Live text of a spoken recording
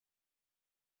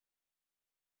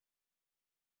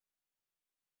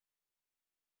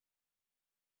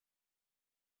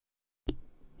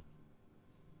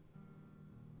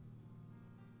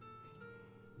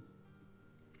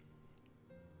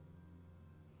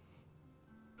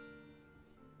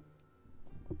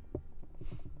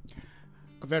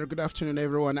A very good afternoon,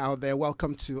 everyone out there.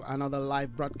 Welcome to another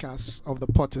live broadcast of the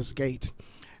Potter's Gate.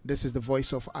 This is the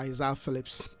voice of Isaiah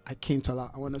Phillips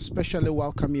Akintola. I want to especially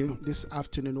welcome you this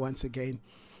afternoon once again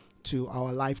to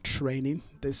our live training.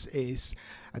 This is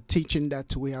a teaching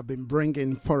that we have been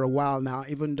bringing for a while now,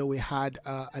 even though we had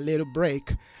a little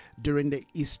break during the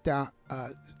Easter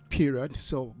period.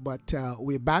 But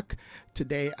we're back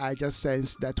today. I just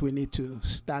sense that we need to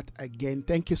start again.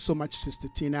 Thank you so much, Sister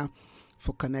Tina,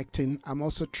 for connecting. I'm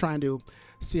also trying to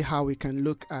see how we can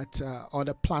look at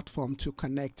other platform to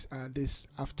connect this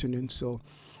afternoon. So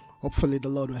hopefully the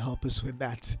Lord will help us with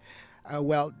that.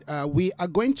 We are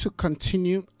going to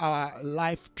continue our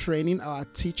live training, our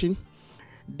teaching.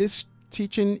 This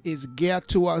teaching is geared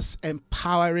towards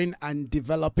empowering and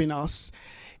developing us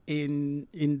in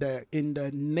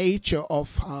the nature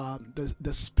of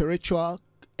the spiritual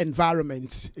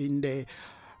environment, in the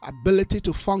ability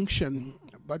to function.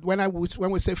 But when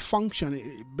we say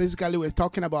function, basically we're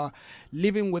talking about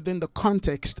living within the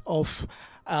context of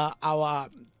our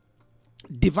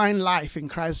divine life in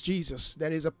Christ Jesus.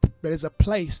 There is a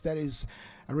place, there is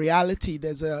a reality,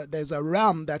 there's a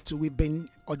realm that we've been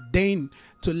ordained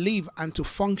to live and to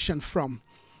function from.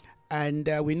 And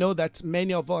we know that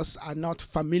many of us are not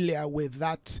familiar with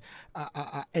that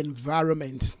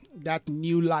environment, that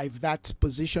new life, that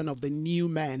position of the new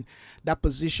man, that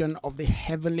position of the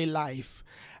heavenly life.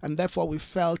 And therefore we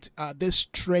felt this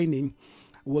training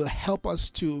will help us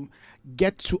to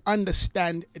get to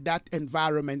understand that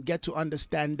environment, get to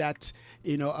understand that,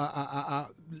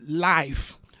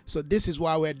 life. So this is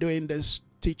why we're doing this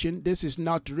teaching. This is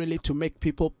not really to make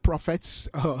people prophets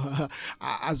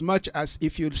as much as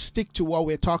if you stick to what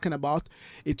we're talking about,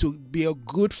 it will be a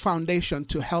good foundation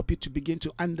to help you to begin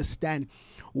to understand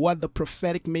what the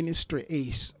prophetic ministry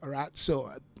is. All right.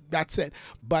 So that's it.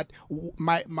 But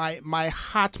my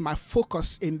heart, my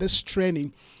focus in this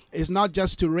training is not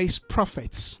just to raise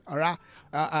prophets. All right.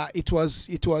 It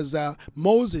was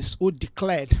Moses who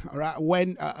declared, all right,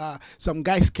 when some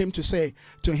guys came to say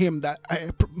to him that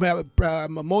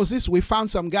Moses, we found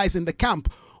some guys in the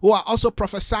camp who are also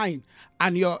prophesying,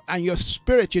 and your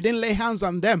spirit, you didn't lay hands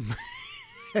on them.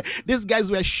 These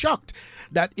guys were shocked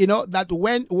that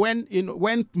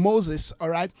when Moses, all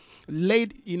right,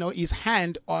 laid his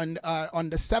hand on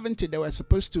the 70, they were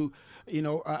supposed to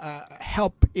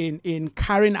help in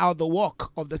carrying out the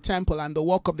work of the temple and the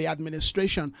work of the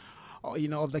administration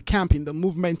of the camp, in the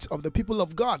movement of the people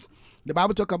of God. The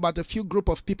Bible talks about a few group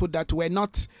of people that were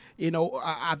not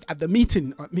at the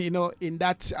meeting, in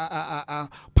that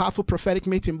powerful prophetic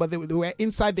meeting, but they were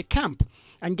inside the camp.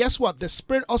 And guess what? The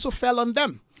Spirit also fell on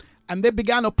them, and they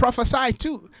began to prophesy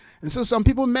too. And so some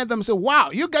people met them and said,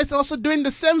 wow, you guys are also doing the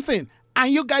same thing.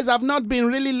 And you guys have not been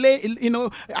really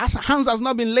hands has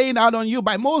not been laid out on you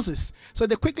by Moses. So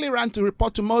they quickly ran to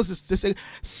report to Moses. They say,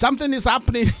 something is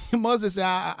happening. Moses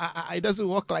said, it doesn't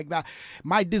work like that.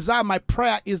 My desire, my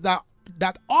prayer is that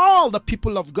all the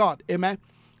people of God, amen,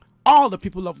 all the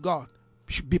people of God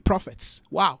should be prophets.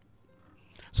 Wow.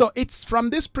 So it's from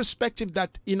this perspective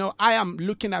that, I am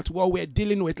looking at what we're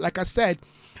dealing with. Like I said,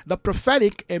 the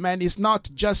prophetic, amen, is not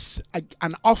just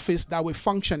an office that we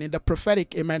function in. The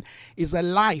prophetic, amen, is a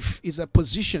life, is a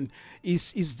position,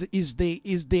 is the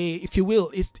if you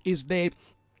will, is the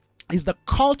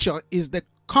culture, is the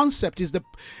concept, is the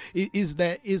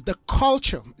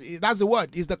culture. That's the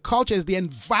word. Is the culture, is the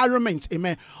environment,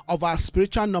 amen, of our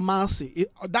spiritual normalcy.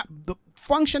 The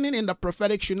functioning in the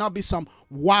prophetic should not be some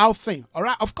wow thing. All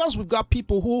right. Of course, we've got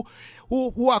people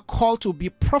who are called to be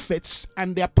prophets,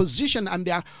 and their position and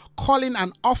their calling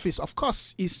and office, of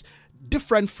course, is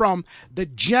different from the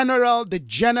general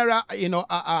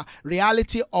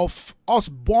reality of us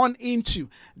born into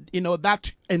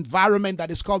that environment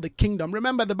that is called the kingdom.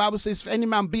 Remember, the Bible says, if any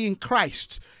man be in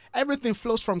Christ, everything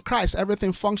flows from Christ,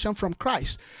 everything functions from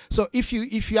Christ. So if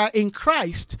you are in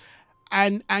Christ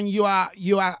and you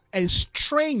are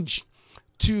estranged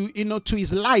to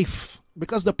his life,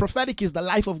 because the prophetic is the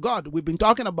life of God. We've been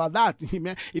talking about that.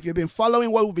 If you've been following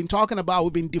what we've been talking about,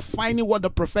 we've been defining what the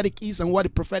prophetic is and what the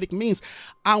prophetic means,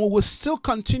 and we will still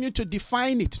continue to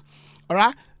define it. All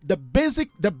right. The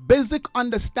basic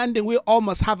understanding we all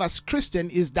must have as Christian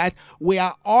is that we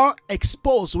are all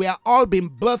exposed. We are all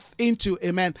being birthed into,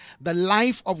 amen, the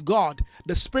life of God.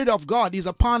 The Spirit of God is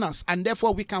upon us, and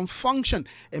therefore we can function,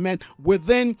 amen,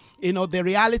 within the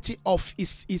reality of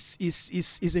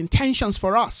his intentions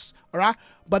for us. All right.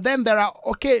 But then there are,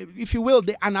 okay, if you will,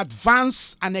 an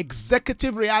advanced and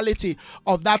executive reality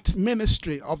of that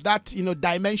ministry, of that,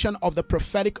 dimension of the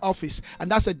prophetic office.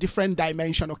 And that's a different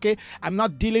dimension, okay? I'm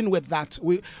not dealing with that.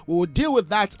 We will deal with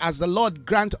that as the Lord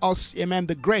grant us, amen,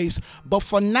 the grace. But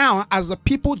for now, as the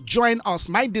people join us,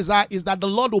 my desire is that the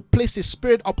Lord will place His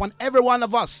Spirit upon every one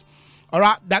of us. All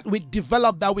right, that we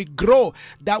develop, that we grow,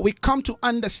 that we come to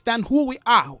understand who we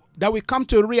are, that we come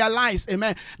to realize,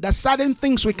 amen, that certain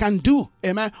things we can do,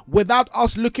 amen, without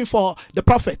us looking for the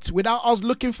prophets, without us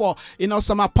looking for,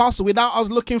 some apostle, without us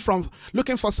looking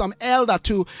for some elder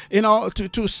to,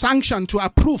 to sanction, to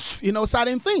approve,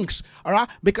 certain things. All right,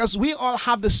 because we all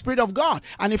have the Spirit of God,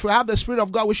 and if we have the Spirit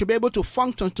of God, we should be able to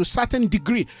function to a certain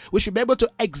degree. We should be able to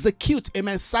execute,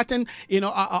 amen, certain,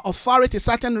 authority,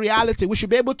 certain reality. We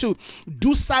should be able to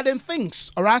do certain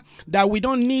things, all right, that we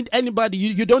don't need anybody.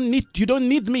 You don't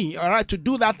need me, all right, to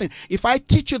do that thing. If I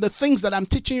teach you the things that I'm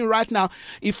teaching you right now,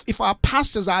 if our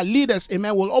pastors, our leaders,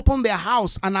 amen, will open their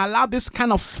house and allow this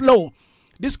kind of flow,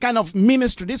 this kind of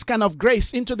ministry, this kind of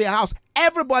grace into their house,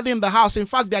 everybody in the house, in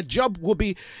fact, their job will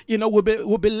be,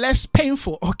 will be less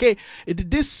painful. Okay,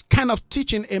 this kind of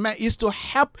teaching, amen, is to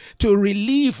help to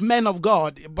relieve men of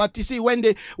God. But you see, when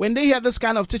they hear this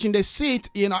kind of teaching, they see it,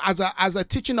 as a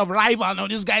teaching of rival. No,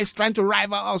 this guy is trying to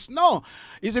rival us. No,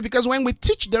 you see, because when we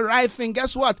teach the right thing,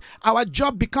 guess what? Our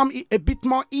job become a bit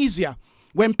more easier.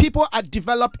 When people are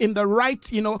developed in the right,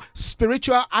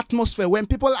 spiritual atmosphere, when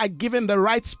people are given the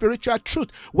right spiritual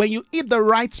truth, when you eat the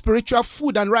right spiritual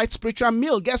food and right spiritual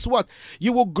meal, guess what?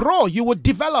 You will grow, you will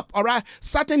develop, all right?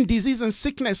 Certain disease and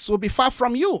sickness will be far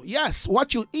from you. Yes,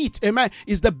 what you eat, amen,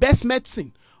 is the best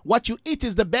medicine. What you eat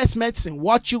is the best medicine.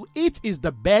 What you eat is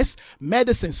the best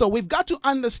medicine. So we've got to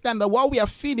understand that what we are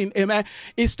feeding, amen,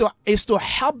 is to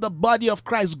help the body of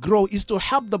Christ grow, is to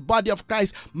help the body of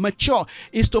Christ mature,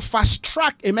 is to fast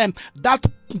track, amen,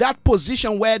 that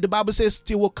position where the Bible says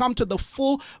till will come to the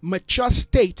full mature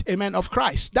state, amen, of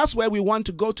Christ. That's where we want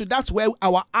to go to. That's where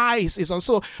our eyes is on.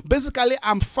 So basically,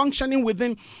 I'm functioning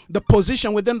within the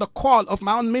position, within the call of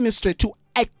my own ministry to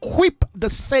equip the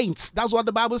saints. That's what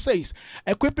the Bible says.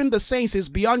 Equipping the saints is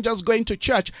beyond just going to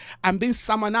church and being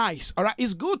sermonized. All right,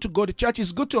 it's good to go to church.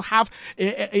 It's good to have,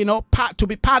 to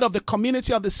be part of the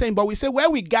community of the saints. But we say where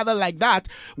we gather like that,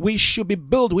 we should be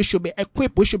built. We should be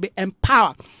equipped. We should be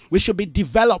empowered. We should be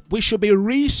developed. We should be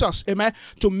resourced, amen,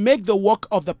 to make the work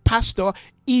of the pastor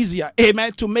easier,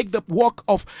 amen, to make the work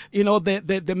of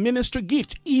the ministry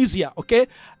gift easier. Okay,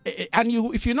 and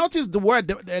if you notice the word,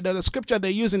 the scripture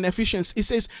they use in Ephesians, it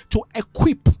says to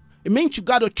equip. It means you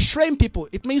got to train people.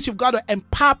 It means you've got to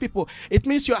empower people. It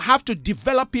means you have to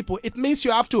develop people. It means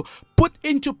you have to put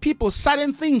into people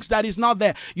certain things that is not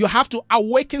there. You have to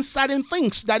awaken certain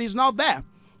things that is not there.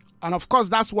 And of course,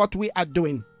 that's what we are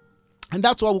doing. And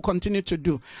that's what we'll continue to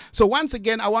do. So once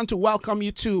again, I want to welcome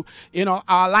you to,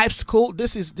 our life school.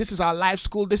 This is our life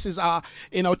school. This is our,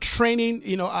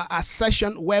 training, our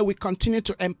session where we continue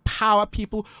to empower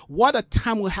people. What a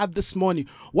time we had this morning.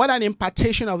 What an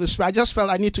impartation of the Spirit. I just felt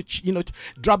I need to,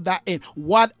 drop that in.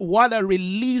 What a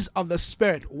release of the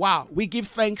Spirit. Wow. We give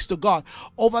thanks to God.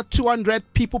 Over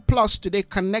 200 people plus today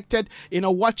connected,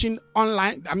 watching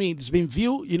online. I mean, it's been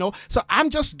viewed, So I'm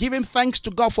just giving thanks to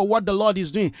God for what the Lord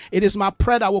is doing. It is my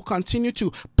prayer that will continue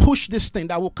to push this thing,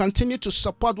 that will continue to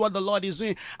support what the Lord is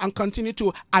doing and continue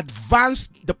to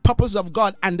advance the purpose of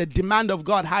God and the demand of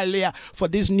God, hallelujah, for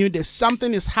this new day.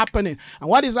 Something is happening, and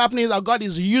what is happening is that God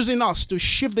is using us to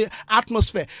shift the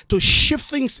atmosphere, to shift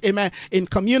things, amen, in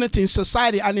community, in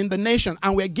society, and in the nation,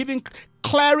 and we're giving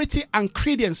clarity and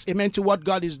credence, amen, to what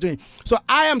God is doing. So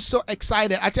I am so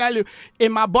excited. I tell you,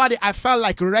 in my body, I felt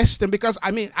like resting because,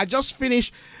 I just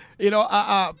finished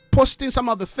posting some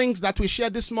of the things that we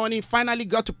shared this morning. Finally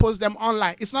got to post them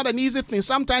online. It's not an easy thing.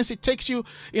 Sometimes it takes you,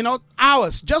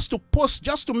 hours just to post,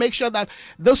 just to make sure that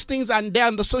those things are there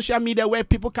on the social media where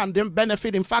people can then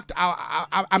benefit. In fact,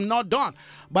 I'm not done.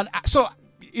 But so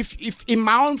if in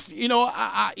my own,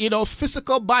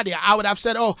 physical body, I would have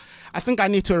said, oh, I think I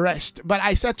need to rest. But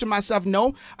I said to myself,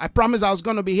 no, I promised I was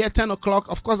going to be here 10 o'clock.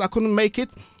 Of course, I couldn't make it.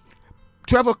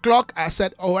 12 o'clock, I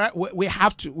said, all right, we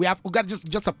got to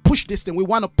just push this thing. We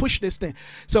want to push this thing.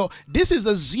 So this is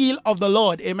the zeal of the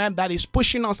Lord, amen, that is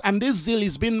pushing us. And this zeal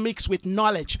is being mixed with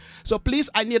knowledge. So please,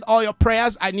 I need all your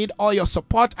prayers. I need all your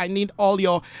support. I need all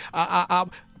your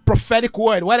prophetic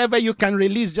word. Whatever you can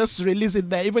release, just release it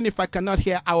there. Even if I cannot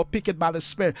hear, I will pick it by the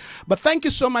Spirit. But thank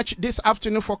you so much this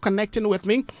afternoon for connecting with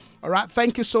me. All right,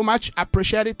 thank you so much. I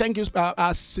appreciate it. Thank you,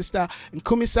 Sister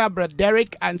Nkumisa, Brother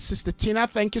Derek, and Sister Tina.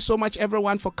 Thank you so much,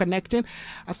 everyone, for connecting.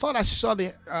 I thought I saw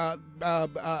the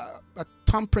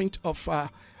thumbprint of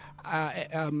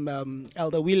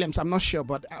Elder Williams. I'm not sure,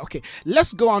 but okay.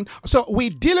 Let's go on. So we're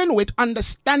dealing with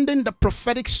understanding the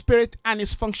prophetic spirit and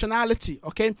its functionality.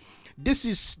 Okay. This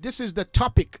is the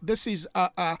topic. This is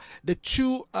the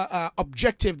two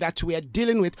objective that we are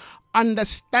dealing with: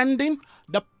 understanding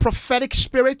the prophetic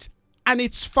spirit and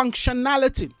its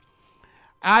functionality.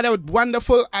 I had a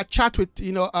wonderful chat with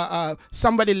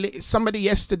somebody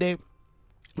yesterday.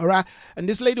 All right, and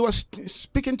this lady was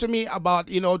speaking to me about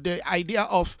the idea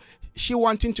of she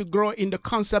wanting to grow in the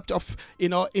concept of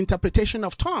interpretation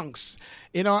of tongues,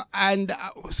 and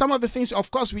some of the things,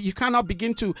 of course, you cannot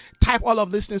begin to type all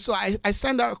of these things. So I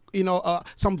sent her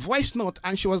some voice note,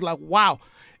 and she was like, wow.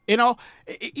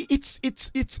 It's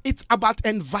about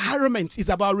environment. It's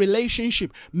about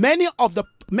relationship. Many of the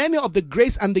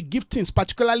grace and the giftings,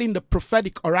 particularly in the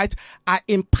prophetic, all right, are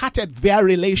imparted via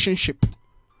relationship.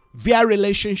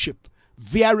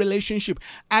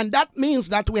 And that means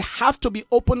that we have to be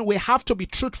open, we have to be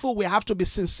truthful, we have to be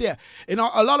sincere. A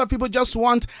lot of people just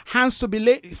want hands to be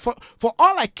laid. For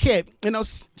all I care,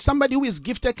 somebody who is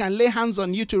gifted can lay hands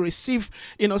on you to receive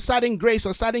certain grace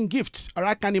or certain gifts, all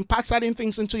right, can impart certain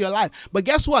things into your life. But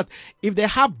guess what? If they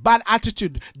have bad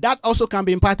attitude, that also can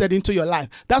be imparted into your life.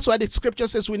 That's why the scripture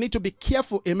says we need to be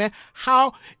careful, amen,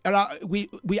 how we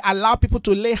allow people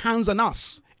to lay hands on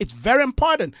us. It's very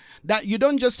important that you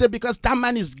don't just say, because that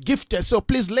man is gifted, so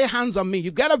please lay hands on me.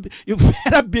 You better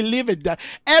believe it, that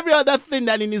every other thing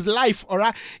that in his life, all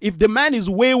right, if the man is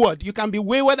wayward, you can be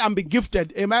wayward and be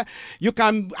gifted, amen. You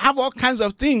can have all kinds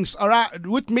of things, all right,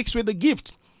 which mix with the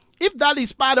gift. If that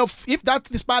is part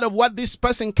of what this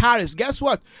person carries, guess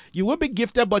what? You will be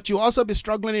gifted, but you also be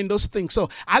struggling in those things. So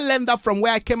I learned that from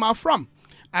where I came out from.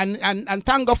 And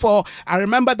thank God for, I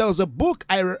remember there was a book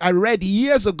I read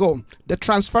years ago, The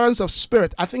Transference of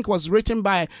Spirit. I think it was written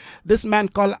by this man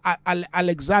called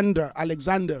Alexander.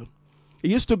 He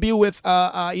used to be with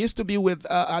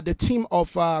the team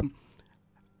of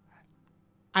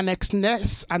Annex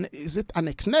Ness. And is it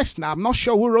Annex Ness? Now I'm not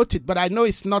sure who wrote it, but I know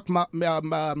it's not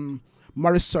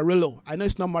Maurice Cerullo. I know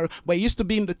it's not Maurice, but he used to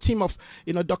be in the team of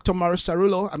Dr. Maurice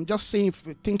Cerullo. I'm just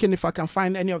thinking if I can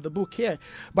find any of the book here,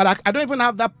 but I don't even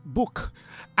have that book,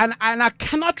 and I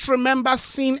cannot remember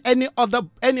seeing any other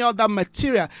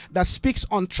material that speaks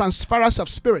on transference of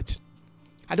spirit.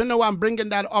 I don't know why I'm bringing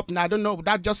that up now. I don't know,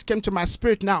 that just came to my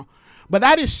spirit now. But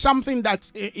that is something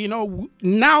that,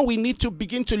 now we need to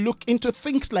begin to look into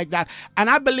things like that. And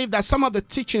I believe that some of the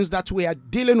teachings that we are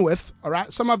dealing with, all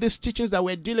right, some of these teachings that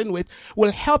we're dealing with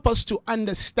will help us to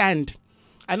understand.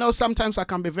 I know sometimes I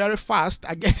can be very fast.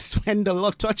 I guess when the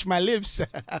Lord touched my lips,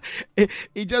 I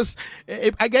guess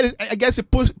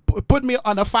it put me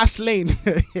on a fast lane.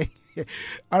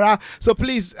 All right, so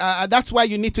please, that's why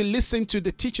you need to listen to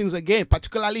the teachings again,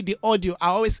 particularly the audio. I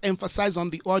always emphasize on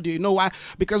the audio. You know why?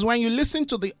 Because when you listen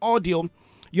to the audio,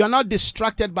 you're not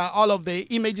distracted by all of the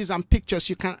images and pictures.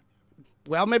 You can,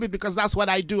 well, maybe because that's what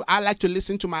I do. I like to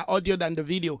listen to my audio than the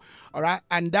video. All right,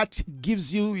 and that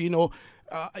gives you,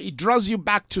 it draws you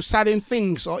back to certain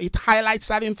things, or it highlights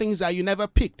certain things that you never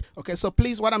picked. Okay, so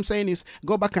please, what I'm saying is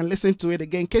go back and listen to it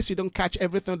again in case you don't catch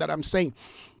everything that I'm saying.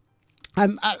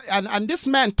 And this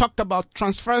man talked about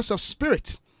transference of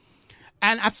spirit.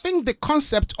 And I think the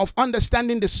concept of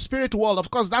understanding the spirit world,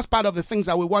 of course, that's part of the things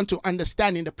that we want to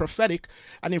understand in the prophetic.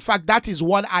 And in fact, that is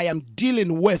what I am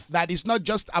dealing with. That is not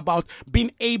just about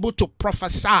being able to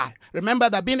prophesy. Remember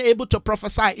that being able to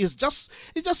prophesy is just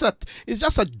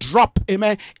a drop,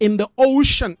 amen, in the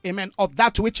ocean, amen, of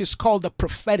that which is called the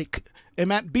prophetic.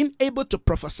 Amen. Being able to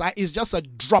prophesy is just a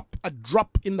drop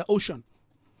in the ocean.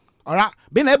 All right,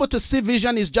 being able to see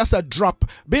vision is just a drop.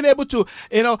 Being able to,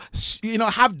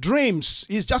 have dreams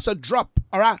is just a drop.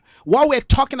 All right, what we're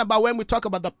talking about when we talk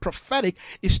about the prophetic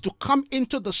is to come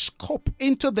into the scope,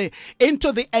 into the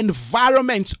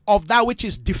environment of that which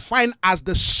is defined as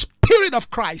the Spirit of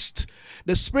Christ.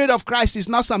 The Spirit of Christ is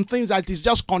not something that is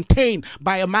just contained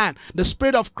by a man. The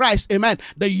Spirit of Christ, amen.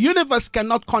 The universe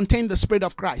cannot contain the Spirit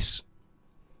of Christ.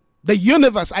 The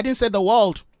universe. I didn't say the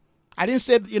world. I didn't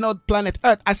say, planet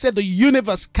Earth. I said the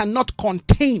universe cannot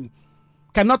contain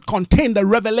the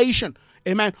revelation,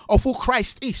 amen, of who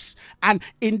Christ is. And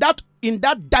in that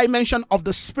dimension of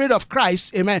the Spirit of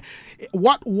Christ, amen,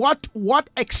 what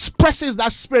expresses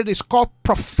that Spirit is called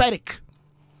prophetic.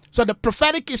 So the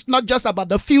prophetic is not just about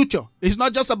the future. It's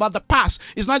not just about the past.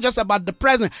 It's not just about the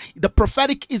present. The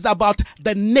prophetic is about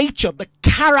the nature, the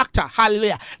character,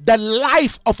 hallelujah, the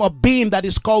life of a being that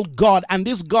is called God. And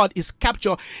this God is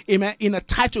captured in a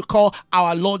title called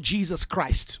our Lord Jesus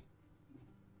Christ.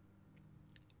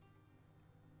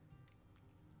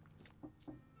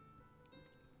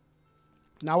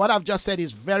 Now, what I've just said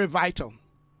is very vital.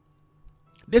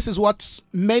 This is what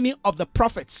many of the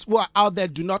prophets who are out there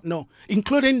do not know,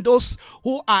 including those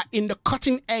who are in the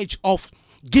cutting edge of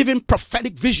giving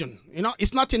prophetic vision.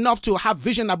 It's not enough to have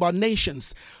vision about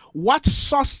nations. What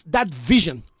source that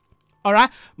vision, all right,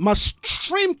 must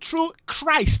stream through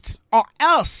Christ, or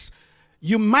else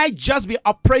you might just be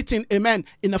operating, amen,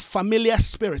 in a familiar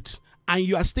spirit, and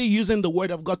you are still using the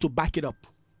word of God to back it up.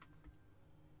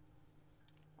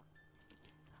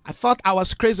 I thought I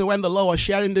was crazy when the Lord was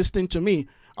sharing this thing to me,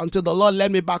 until the Lord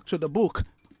led me back to the book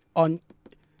on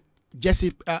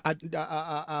Jesse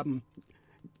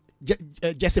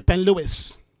Penn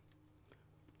Lewis.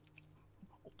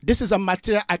 This is a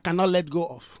material I cannot let go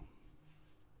of,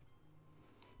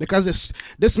 because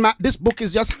this book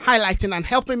is just highlighting and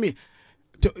helping me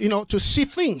to see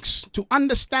things, to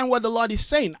understand what the Lord is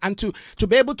saying, and to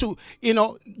be able to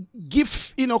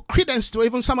give credence to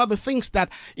even some of the things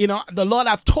that the Lord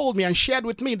have told me and shared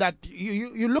with me, that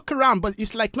you look around, but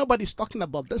it's like nobody's talking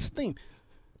about this thing.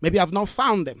 Maybe I've not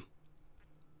found them.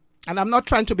 And I'm not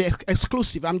trying to be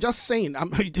exclusive. I'm just saying,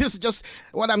 this is just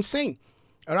what I'm saying.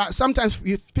 All right. Sometimes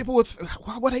people would,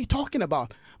 what are you talking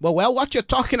about? But well, what you're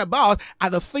talking about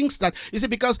are the things that, you see,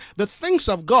 because the things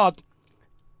of God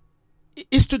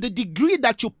is to the degree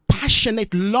that you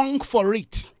passionate, long for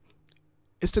it.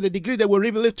 It's to the degree that will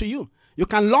reveal it to you. You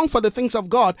can long for the things of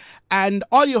God, and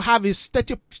all you have is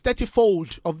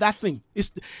 30-fold of that thing.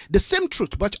 It's the same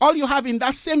truth, but all you have in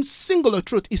that same singular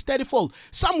truth is 30-fold.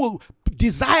 Some will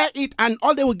desire it, and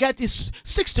all they will get is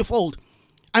 60-fold.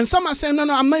 And some are saying, no,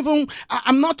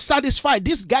 I'm not satisfied.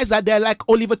 These guys are there like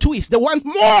Oliver Twist. They want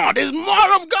more. There's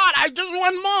more of God. I just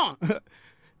want more.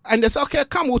 And they say, okay,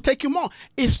 come, we'll take you more.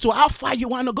 It's to how far you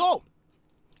want to go.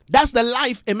 That's the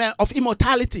life, amen, of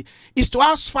immortality. It's to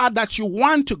how far that you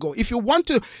want to go. If you want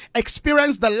to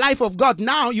experience the life of God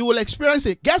now, you will experience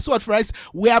it. Guess what, friends?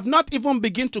 We have not even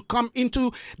begun to come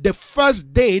into the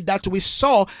first day that we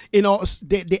saw,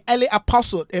 the early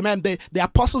apostle, amen, the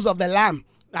apostles of the Lamb.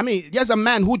 I mean, there's a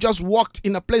man who just walked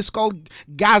in a place called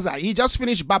Gaza. He just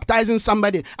finished baptizing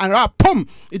somebody, and boom,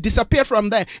 it disappeared from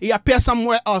there. He appeared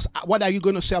somewhere else. What are you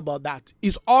going to say about that?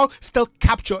 It's all still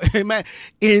captured, amen,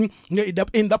 in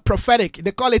the prophetic.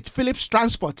 They call it Philip's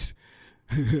transport.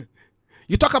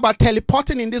 You talk about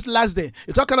teleporting in this last day.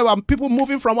 You're talking about people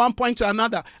moving from one point to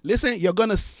another. Listen, you're going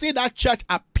to see that church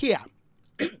appear.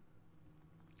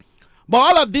 But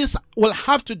all of this will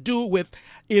have to do with,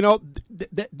 the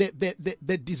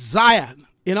desire,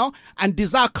 and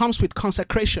desire comes with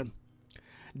consecration.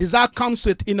 Desire comes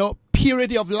with,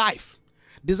 purity of life.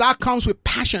 Desire comes with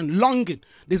passion, longing.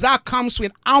 Desire comes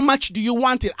with how much do you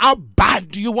want it? How bad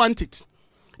do you want it?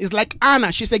 It's like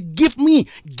Anna. She said, give me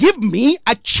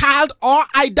a child or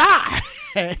I die.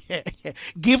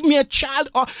 Give me a child,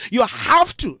 or you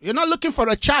have to. You're not looking for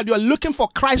a child. You're looking for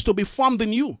Christ to be formed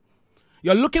in you.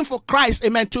 You're looking for Christ,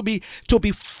 amen, to be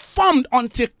formed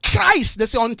until Christ. They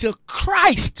say until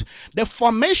Christ. The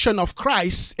formation of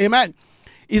Christ, amen,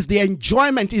 is the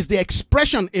enjoyment, is the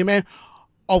expression, amen,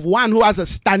 of one who has a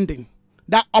standing.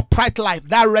 That upright life,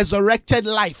 that resurrected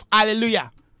life.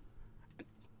 Hallelujah.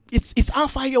 It's how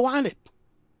far you want it.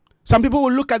 Some people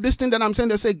will look at this thing that I'm saying,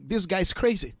 they say, this guy's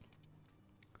crazy.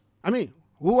 I mean,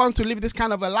 who wants to live this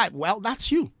kind of a life? Well,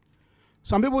 that's you.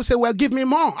 Some people say, well, give me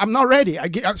more. I'm not ready.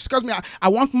 Excuse me. I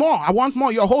want more. I want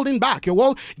more. You're holding back.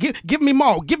 Give me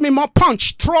more. Give me more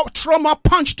punch. Throw more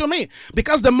punch to me.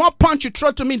 Because the more punch you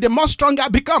throw to me, the more stronger I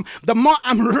become. The more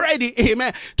I'm ready,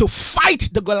 amen, to fight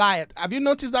the Goliath. Have you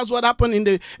noticed that's what happened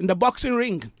in the boxing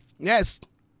ring? Yes.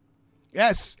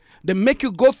 They make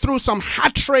you go through some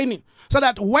hard training so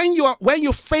that when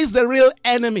you face the real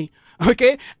enemy,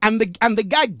 okay, and the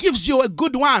guy gives you a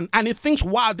good one, and he thinks,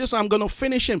 wow, this one I'm going to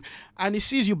finish him, and he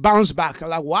sees you bounce back,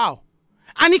 like, wow.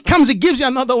 And he gives you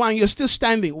another one, you're still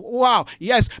standing. Wow.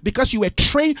 Yes, because you were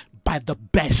trained by the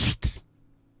best.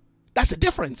 That's the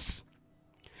difference.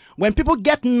 When people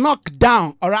get knocked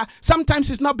down, all right,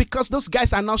 sometimes it's not because those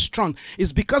guys are not strong.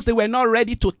 It's because they were not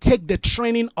ready to take the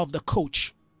training of the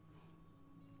coach.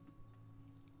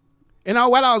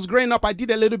 While I was growing up, I did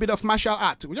a little bit of martial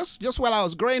arts. Just while I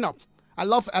was growing up. I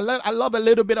love a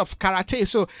little bit of karate,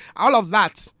 so all of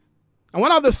that. And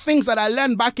one of the things that I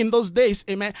learned back in those days,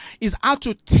 amen, is how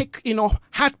to take,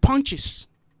 hard punches.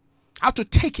 How to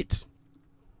take it.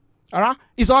 All right?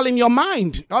 It's all in your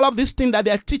mind. All of this thing that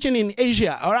they're teaching in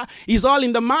Asia, all right, is all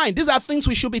in the mind. These are things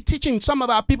we should be teaching some of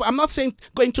our people. I'm not saying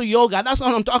go into yoga. That's not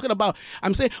what I'm talking about.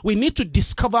 I'm saying we need to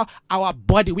discover our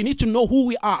body. We need to know who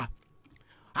we are.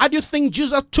 How do you think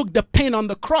Jesus took the pain on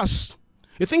the cross?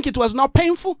 You think it was not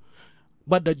painful?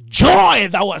 but the joy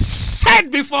that was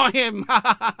set before him.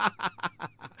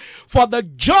 For the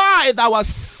joy that was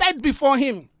set before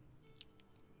him.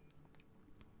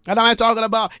 What am I talking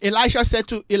about? Elisha said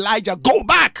to Elijah, go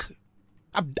back.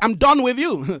 I'm done with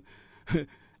you.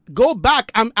 Go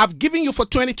back. I've given you for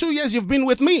 22 years. You've been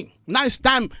with me. Now it's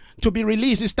time to be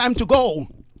released. It's time to go.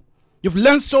 You've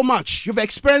learned so much. You've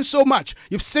experienced so much.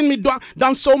 You've seen me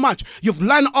done so much. You've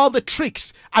learned all the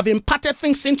tricks. I've imparted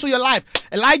things into your life.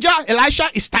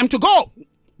 Elisha, it's time to go.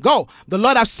 Go. The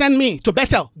Lord has sent me to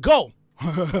Bethel. Go.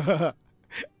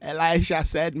 Elisha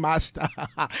said, Master,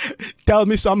 tell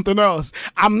me something else.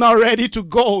 I'm not ready to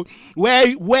go.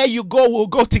 Where you go, we'll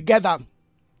go together.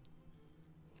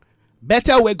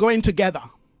 Bethel, we're going together.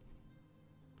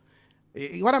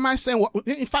 What am I saying?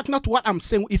 In fact, not what I'm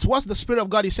saying. It's what the Spirit of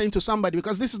God is saying to somebody,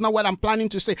 because this is not what I'm planning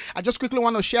to say. I just quickly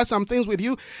want to share some things with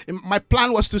you. My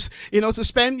plan was to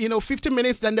spend, 15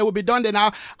 minutes, then they will be done. Then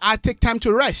I'll take time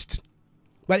to rest.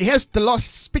 But here's the Lord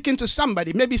speaking to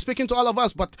somebody, maybe speaking to all of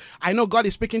us, but I know God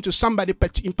is speaking to somebody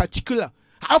in particular.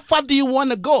 How far do you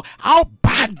want to go? How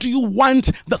bad do you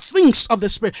want the things of the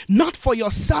Spirit? Not for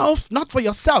yourself, not for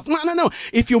yourself. No.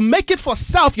 If you make it for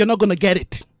self, you're not going to get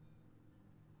it.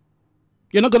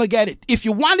 You're not going to get it. If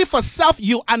you want it for self,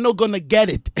 you are not going to get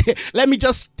it. Let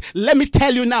me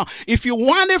tell you now. If you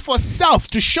want it for self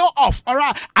to show off, all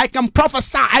right, I can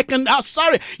prophesy.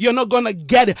 You're not going to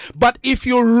get it. But if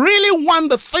you really want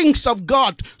the things of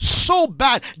God so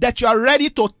bad that you are ready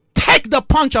to take the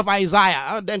punch of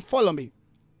Isaiah, then follow me.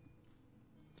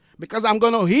 Because I'm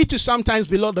going to hit you sometimes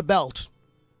below the belt.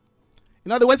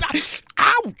 In other words,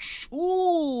 ouch.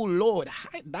 Ooh, Lord,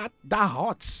 that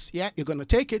hurts. Yeah, you're going to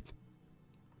take it.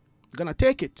 You're going to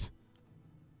take it.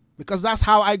 Because that's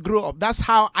how I grew up. That's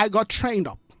how I got trained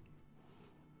up.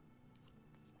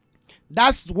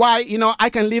 That's why, I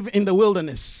can live in the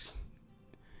wilderness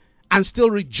and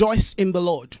still rejoice in the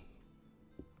Lord.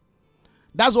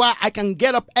 That's why I can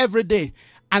get up every day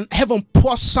and heaven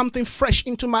pours something fresh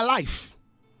into my life.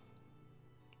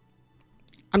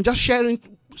 I'm just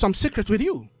sharing some secrets with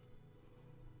you.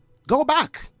 Go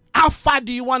back. How far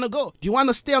do you want to go? Do you want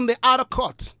to stay on the outer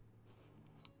court?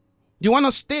 Do you want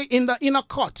to stay in the inner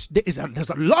court? There's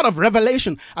a lot of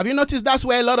revelation. Have you noticed that's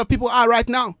where a lot of people are right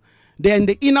now? They're in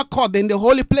the inner court, they're in the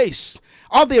holy place.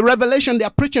 All the revelation they're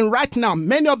preaching right now,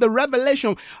 many of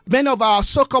our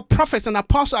so-called prophets and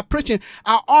apostles are preaching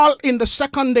are all in the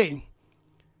second day,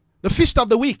 the Feast of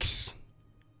the Weeks.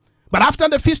 But after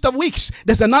the Feast of Weeks,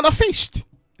 there's another feast.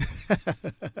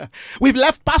 We've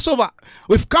left Passover.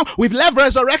 We've left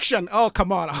resurrection. Oh,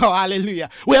 come on. Oh, hallelujah.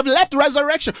 We have left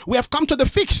resurrection. We have come to the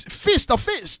feast of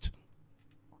feast.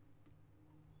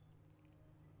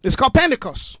 It's called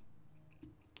Pentecost.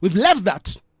 We've left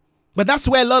that. But that's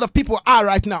where a lot of people are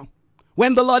right now.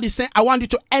 When the Lord is saying, I want you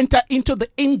to enter into the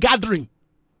ingathering.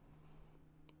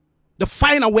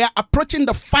 We're approaching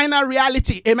the final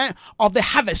reality, amen, of the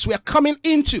harvest. We are coming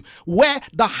into where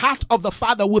the heart of the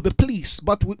Father will be pleased.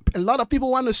 But a lot of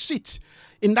people want to sit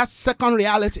in that second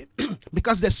reality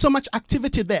because there's so much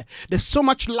activity there. There's so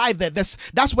much life there.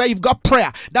 That's where you've got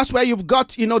prayer. That's where you've got,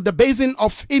 the basin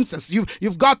of incense.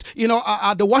 You've got,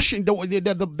 the washing,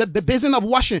 the basin of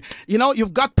washing.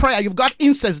 You've got prayer. You've got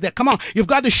incense there. Come on. You've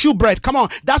got the shewbread. Come on.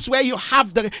 That's where you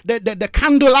have the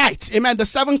candlelight. Amen. The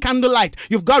 7 candlelight.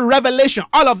 You've got revelation.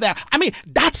 All of that. I mean,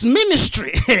 that's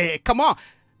ministry. Come on.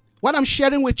 What I'm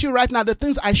sharing with you right now, the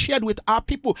things I shared with our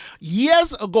people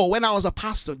years ago when I was a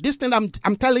pastor, this thing I'm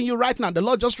telling you right now, the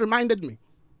Lord just reminded me.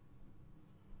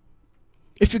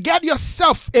 If you get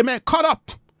yourself, amen, caught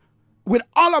up with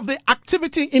all of the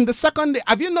activity in the second day,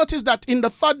 have you noticed that in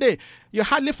the third day, you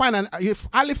hardly find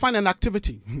an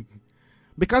activity?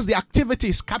 Because the activity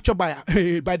is captured by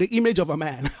the image of a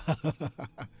man.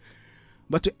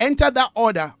 But to enter that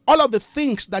order, all of the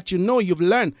things that you've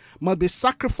learned must be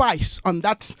sacrificed on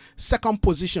that second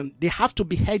position. They have to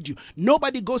behead you.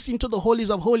 Nobody goes into the holies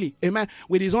of holy, amen,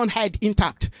 with his own head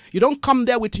intact. You don't come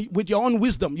there with your own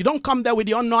wisdom. You don't come there with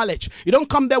your own knowledge. You don't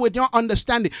come there with your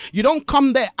understanding. You don't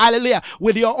come there, hallelujah,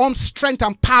 with your own strength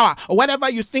and power or whatever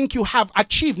you think you have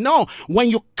achieved. No, when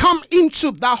you come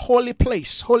into that holy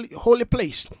place,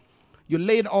 you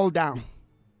lay it all down.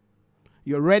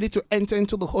 You're ready to enter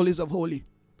into the holies of holy.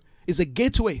 It's a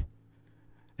gateway.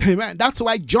 Amen. That's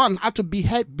why John had to be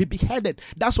beheaded.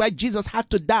 That's why Jesus had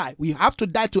to die. We have to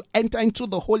die to enter into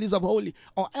the holies of holy,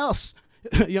 or else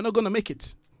you're not going to make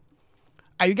it.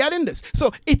 Are you getting this?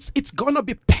 So it's going to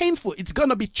be painful. It's going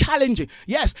to be challenging.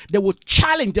 Yes, they will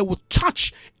challenge. They will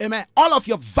touch, amen, all of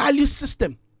your value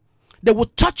system. They will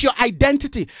touch your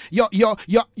identity, your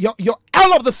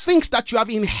all of the things that you have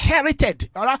inherited.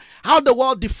 All right, how the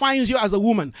world defines you as a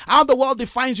woman, how the world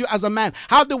defines you as a man,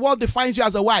 how the world defines you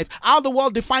as a wife, how the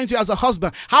world defines you as a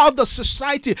husband, how the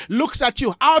society looks at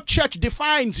you, how church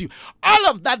defines you. All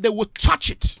of that, they will touch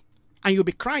it, and you'll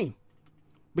be crying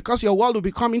because your world will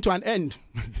be coming to an end.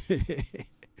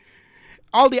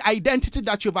 All the identity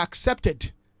that you've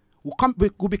accepted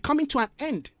will be coming to an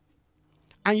end.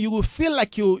 And you will feel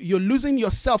like you're losing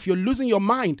yourself, you're losing your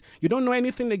mind. You don't know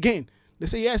anything again. They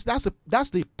say, yes, that's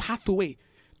the pathway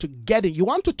to get it. You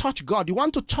want to touch God. You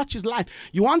want to touch his life.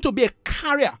 You want to be a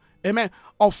carrier, amen,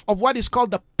 of what is called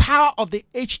the power of the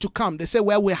age to come. They say,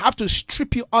 well, we have to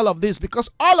strip you all of this because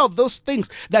all of those things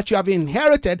that you have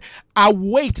inherited are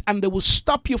weight, and they will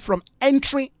stop you from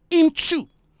entering into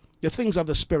the things of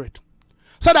the Spirit.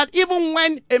 So that even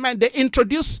when, amen, they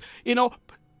introduce,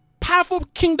 powerful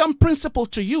kingdom principle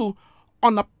to you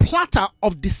on a platter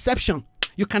of deception,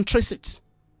 you can trace it.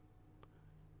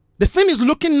 The thing is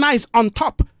looking nice on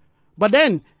top, but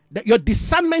then your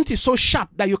discernment is so sharp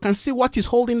that you can see what is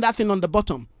holding that thing on the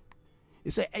bottom. You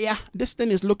say, yeah, this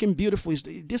thing is looking beautiful.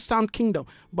 This sound kingdom.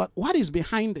 But what is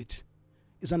behind it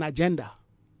is an agenda.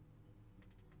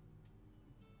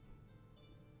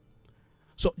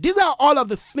 So these are all of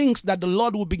the things that the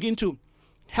Lord will begin to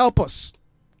help us.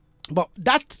 But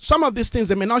that some of these things,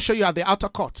 they may not show you at the outer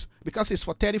court because it's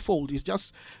for 30-fold. It's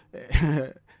just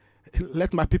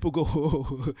let my people go.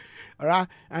 All right.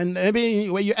 And maybe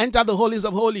when you enter the holies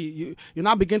of holy, you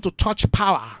now begin to touch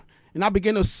power. You now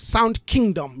begin to sound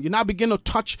kingdom. You now begin to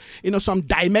touch, some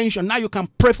dimension. Now you can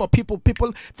pray for people.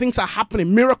 Things are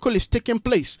happening. Miracle is taking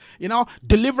place.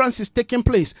 Deliverance is taking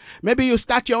place. Maybe you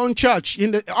start your own church.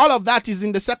 All of that is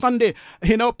in the second day.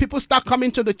 People start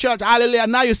coming to the church. Hallelujah.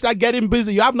 Now you start getting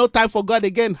busy. You have no time for God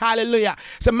again. Hallelujah.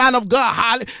 It's a man of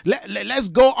God. Let's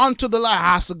go on to the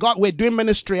Lord. So God, we're doing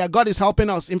ministry. God is helping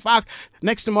us. In fact,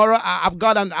 next tomorrow I've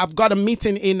got a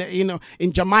meeting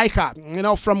in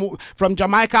Jamaica. From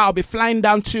Jamaica I'll be flying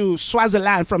down to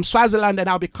Swaziland. From Swaziland, and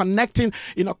I'll be connecting,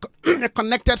 a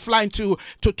connected flying to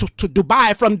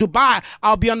Dubai. From Dubai,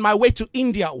 I'll be on my way to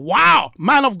India. Wow,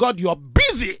 man of God, you're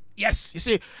busy. Yes, you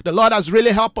see, the Lord has really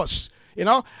helped us.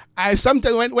 I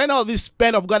sometimes when all this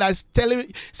men of God is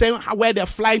saying where they're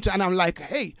flying to, and I'm like,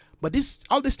 hey, but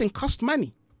all this thing costs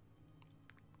money.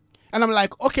 And I'm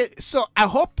like, okay, so I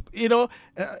hope,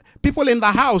 people in the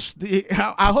house,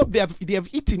 I hope they have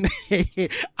eaten.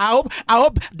 I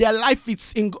hope their life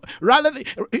is in,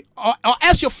 or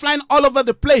else you're flying all over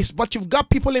the place, but you've got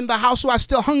people in the house who are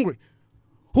still hungry,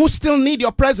 who still need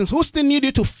your presence, who still need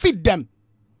you to feed them,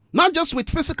 not just with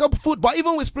physical food, but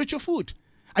even with spiritual food.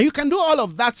 And you can do all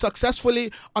of that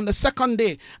successfully on the second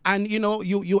day. And,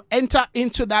 you enter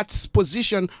into that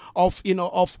position of,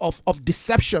 of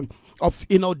deception, of,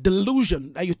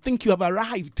 delusion, that you think you have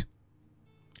arrived.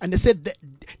 And they said,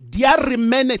 there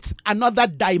remaineth another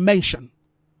dimension.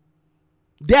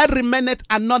 There remaineth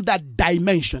another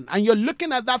dimension. And you're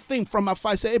looking at that thing from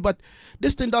afar, say, hey, but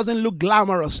this thing doesn't look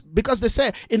glamorous. Because they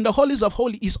say in the holies of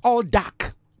holy is all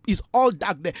dark. Is all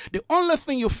dark there. The only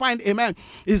thing you find, amen,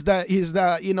 is the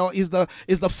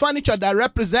furniture that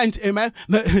represents, amen,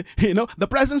 the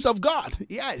presence of God.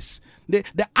 Yes,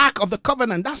 the ark of the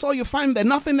covenant. That's all you find there.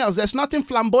 Nothing else. There's nothing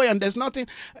flamboyant. There's nothing,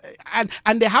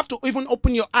 and they have to even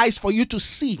open your eyes for you to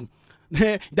see.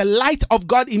 The light of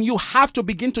God in you have to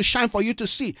begin to shine for you to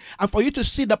see, and for you to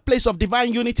see the place of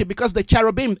divine unity, because the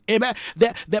cherubim, amen,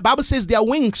 the Bible says their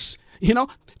wings,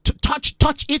 to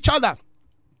touch each other.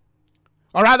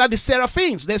 Or rather, the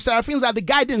seraphims are the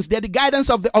guidance. They're the guidance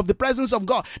of the presence of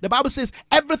God. The Bible says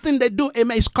everything they do,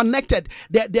 amen, is connected.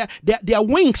 Their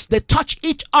wings, they touch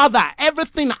each other.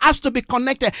 Everything has to be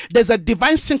connected. There's a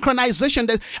divine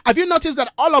synchronization. Have you noticed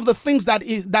that all of the things that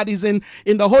is in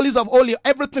the holies of holy,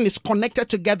 everything is connected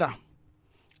together?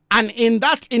 And in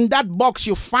that box,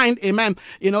 you find, amen,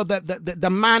 the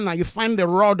manna, you find the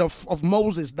rod of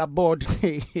Moses that bore.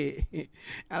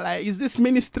 Like, is this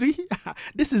ministry?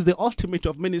 This is the ultimate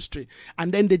of ministry.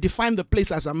 And then they define the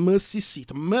place as a mercy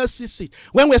seat. Mercy seat.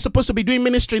 When we're supposed to be doing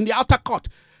ministry in the outer court,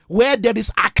 where there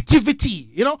is activity,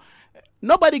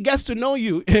 nobody gets to know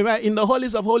you in the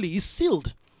holies of holy. It's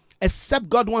sealed, except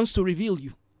God wants to reveal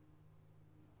you.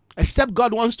 Except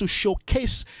God wants to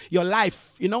showcase your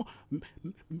life,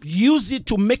 use it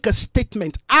to make a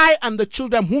statement. I and the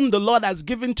children whom the Lord has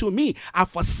given to me are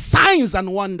for signs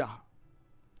and wonder.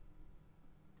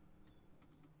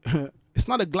 It's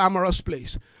not a glamorous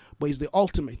place, but it's the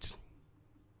ultimate.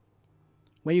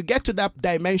 When you get to that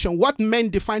dimension, what men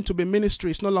define to be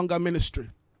ministry is no longer ministry.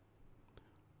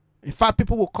 In fact,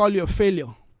 people will call you a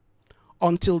failure,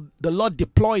 until the Lord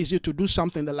deploys you to do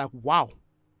something. They're like, wow,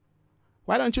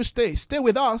 why don't you stay? Stay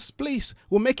with us, please.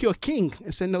 We'll make you a king.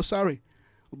 And say, no, sorry.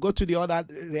 We'll go to the other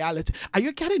reality. Are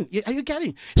you getting? Are you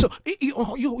getting? So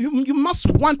you must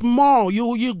want more.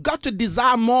 You got to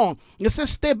desire more. You say,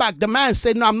 stay back. The man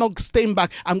said, no, I'm not staying back.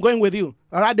 I'm going with you.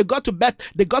 All right. They got to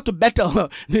Bethel.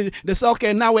 They say,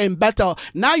 okay, now we're in Bethel.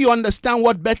 Now you understand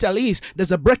what Bethel is.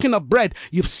 There's a breaking of bread.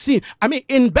 You've seen. I mean,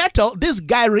 in Bethel, this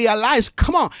guy realized,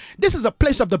 come on, this is a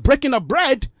place of the breaking of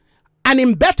bread. And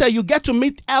in Bethel, you get to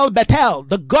meet El Bethel,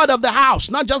 the God of the house,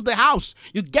 not just the house.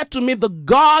 You get to meet the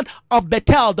God of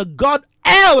Bethel, the God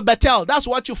El Bethel. That's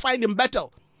what you find in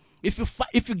Bethel.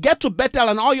 If you get to Bethel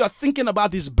and all you're thinking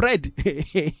about is bread,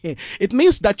 it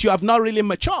means that you have not really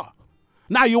matured.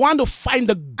 Now you want to find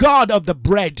the God of the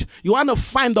bread. You want to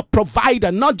find the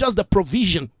provider, not just the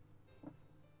provision.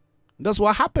 That's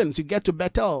what happens. You get to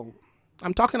Bethel.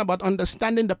 I'm talking about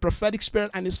understanding the prophetic spirit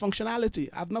and its functionality.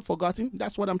 I've not forgotten.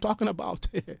 That's what I'm talking about.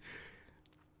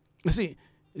 You see,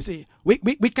 we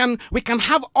can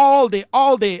have all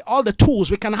the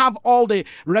tools. We can have all the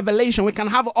revelation. We can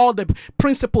have all the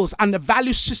principles and the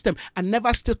value system and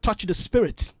never still touch the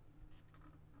spirit.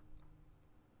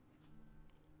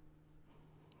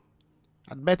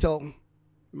 At Bethel,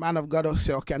 man of God will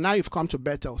say, okay, now you've come to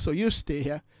Bethel, so you stay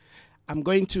here. I'm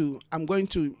going to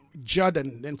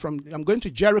Jordan, then I'm going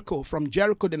to Jericho. From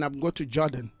Jericho, then I'm going to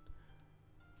Jordan.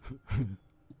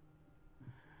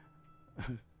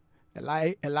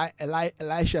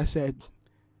 Elisha said,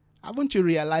 haven't you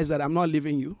realized that I'm not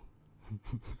leaving you?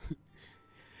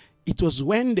 It was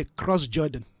when they crossed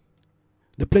Jordan,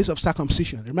 the place of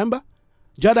circumcision. Remember?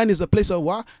 Jordan is the place of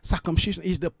what? Circumcision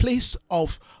is the place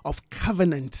of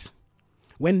covenant.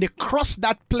 When they crossed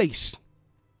that place,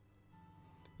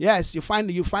 yes, you find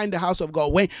the house of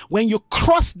God. When you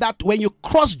cross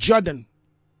Jordan,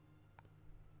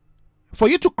 for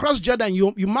you to cross Jordan,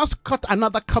 you must cut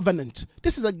another covenant.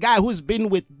 This is a guy who's been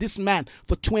with this man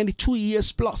for 22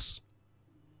 years plus.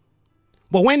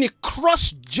 But when he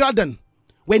crossed Jordan,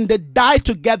 when they died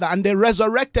together and they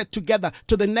resurrected together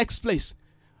to the next place,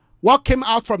 what came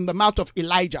out from the mouth of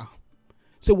Elijah?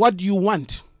 So what do you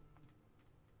want?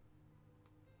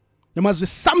 There must be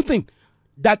something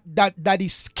that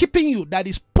is keeping you, that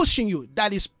is pushing you,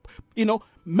 that is,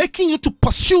 making you to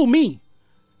pursue me.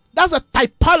 That's a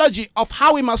typology of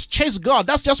how we must chase God.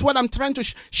 That's just what I'm trying to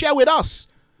share with us.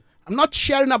 I'm not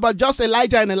sharing about just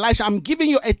Elijah and Elisha. I'm giving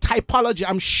you a typology.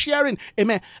 I'm sharing,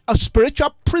 amen, a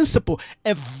spiritual principle,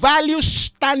 a value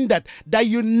standard that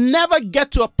you never get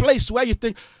to a place where you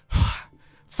think,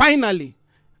 finally,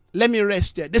 let me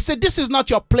rest here. They say this is not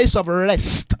your place of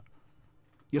rest.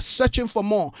 You're searching for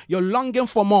more. You're longing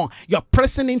for more. You're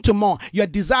pressing into more. You're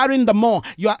desiring the more.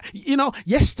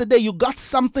 Yesterday you got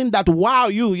something that wow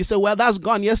you. You say, well, that's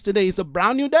gone yesterday. It's a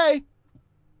brand new day.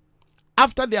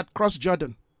 After they had crossed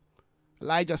Jordan,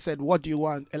 Elijah said, what do you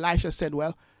want? Elisha said,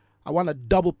 well, I want a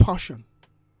double portion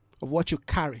of what you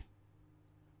carry.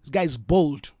 This guy is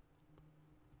bold.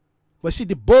 But see,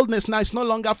 the boldness now is no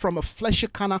longer from a fleshy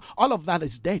carnal. All of that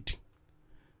is dead.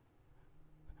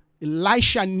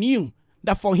 Elisha knew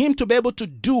that for him to be able to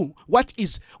do what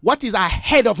is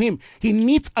ahead of him, he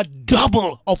needs a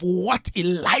double of what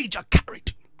Elijah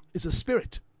carried. It's a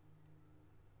spirit.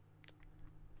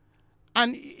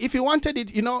 And if he wanted it,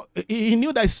 he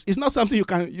knew that it's not something you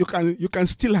can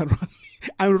steal and run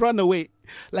and run away.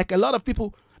 Like a lot of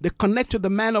people, they connect to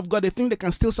the man of God, they think they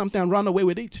can steal something and run away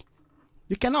with it.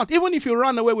 You cannot. Even if you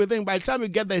run away with it, by the time you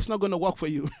get there, it's not going to work for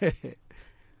you.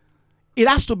 It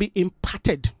has to be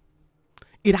imparted.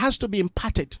 It has to be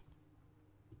imparted.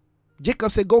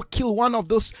 Jacob said, go kill one of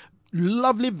those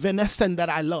lovely venison that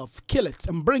I love. Kill it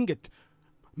and bring it.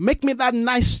 Make me that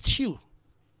nice stew.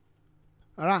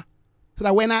 All right? So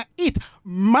that when I eat,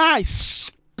 my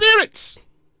spirit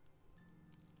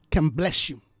can bless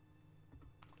you.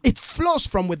 It flows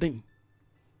from within.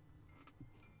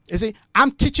 You see,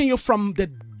 I'm teaching you from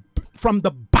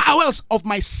the bowels of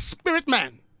my spirit,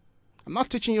 man. I'm not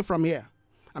teaching you from here.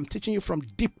 I'm teaching you from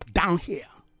deep down here.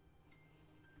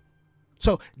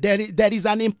 So there is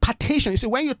an impartation. You see,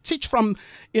 when you teach from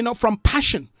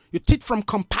passion, you teach from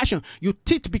compassion, you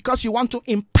teach because you want to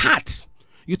impart.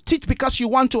 You teach because you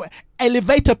want to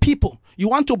elevate a people. You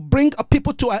want to bring a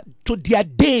people to their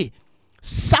day.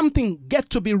 Something get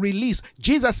to be released.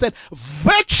 Jesus said,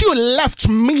 virtue left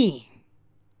me.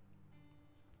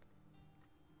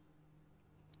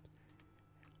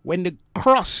 When they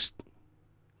crossed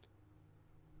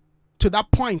to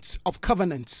that point of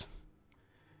covenant,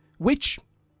 which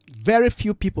very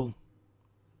few people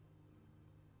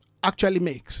actually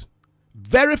makes.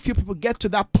 Very few people get to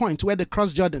that point where they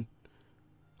cross Jordan.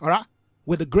 All right?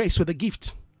 with the grace, with the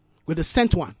gift, with the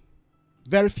sent one.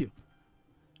 Very few.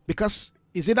 Because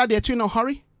is it that they're too in a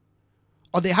hurry?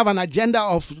 Or they have an agenda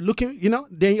of looking,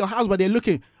 they're in your house, but they're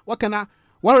looking, what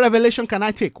revelation can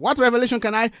I take? What revelation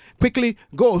can I quickly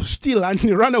go steal and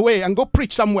run away and go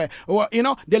preach somewhere? Or,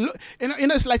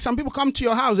 it's like some people come to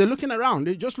your house, they're looking around,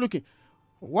 they're just looking.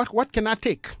 What can I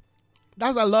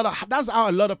that's how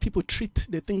a lot of people treat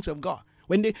the things of God.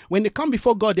 When they come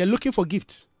before God, they're looking for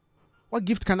gifts. What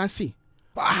gift can I see?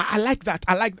 I like that.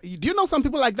 Do you know some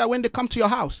people like that? When they come to your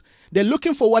house, they're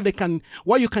looking for what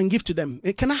you can give to them.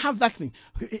 Can I have that thing?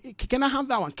 Can I have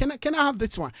that one? Can I have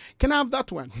this one? Can I have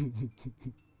that one?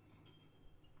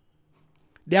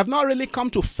 They have not really come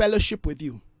to fellowship with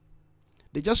you.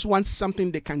 They just want something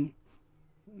they can,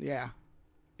 You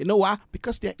know why?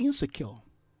 Because they're insecure.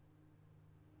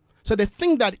 So they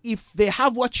think that if they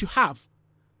have what you have,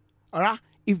 all right,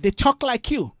 if they talk like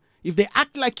you, if they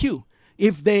act like you,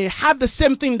 if they have the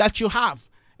same thing that you have,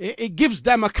 it gives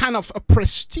them a kind of a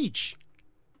prestige.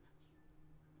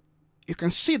 You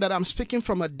can see that I'm speaking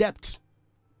from a depth.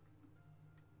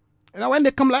 When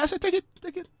they come like I say, take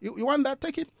it. You want that?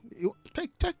 Take it.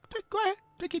 Take. Go ahead.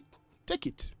 Take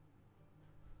it.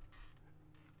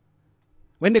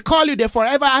 When they call you, they're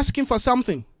forever asking for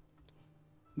something.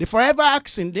 They're forever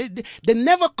asking. They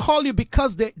never call you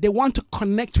because they want to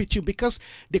connect with you, because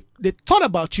they thought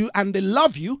about you and they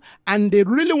love you and they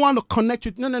really want to connect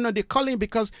with you. No. They're calling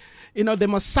because, they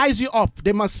must size you up.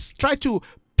 They must try to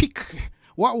pick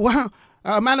what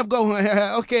man of God.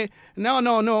 Okay. No.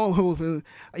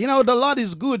 The Lord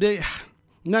is good.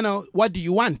 No. What do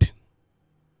you want?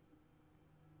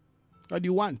 What do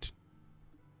you want?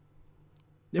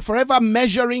 They're forever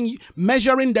measuring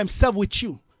themselves with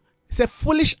you. He said,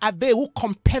 foolish are they who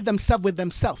compare themselves with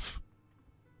themselves.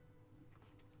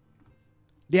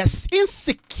 They are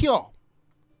insecure.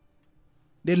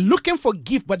 They're looking for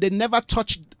gift, but they never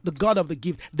touch the God of the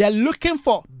gift. They're looking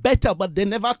for Bethel, but they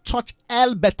never touch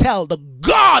El Bethel, the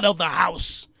God of the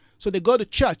house. So they go to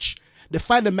church, they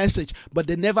find the message, but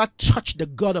they never touch the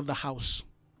God of the house.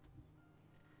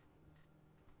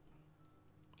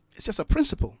 It's just a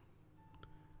principle.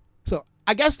 So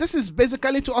I guess this is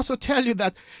basically to also tell you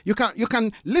that you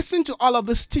can listen to all of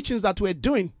these teachings that we're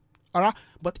doing, all right?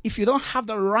 But if you don't have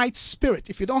the right spirit,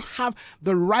 if you don't have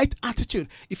the right attitude,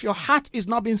 if your heart is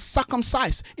not being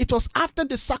circumcised, it was after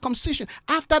the circumcision,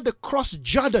 after the cross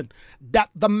Jordan, that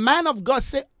the man of God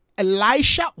said,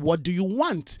 Elisha, what do you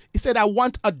want? He said, I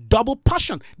want a double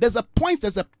portion. There's a point,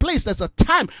 there's a place, there's a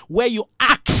time where you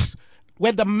ask,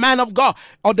 where the man of God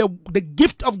or the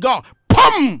gift of God,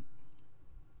 boom!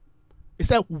 He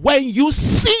said, when you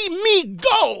see me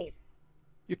go,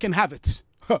 you can have it.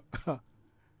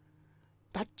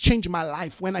 That changed my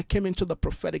life when I came into the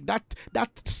prophetic.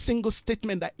 That single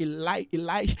statement that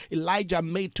Elijah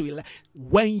made to Elijah,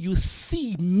 when you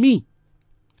see me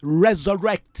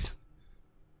resurrect,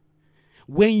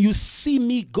 when you see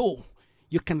me go,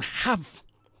 you can have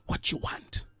what you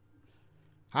want.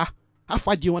 How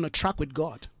far do you want to track with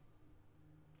God?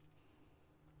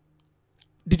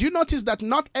 Did you notice that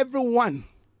not everyone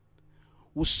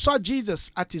who saw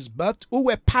Jesus at his birth, who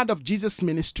were part of Jesus'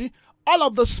 ministry, all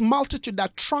of this multitude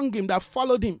that thronged him, that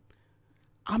followed him,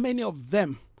 how many of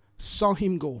them saw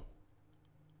him go?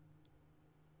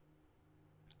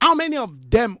 How many of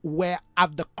them were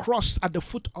at the cross, at the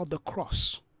foot of the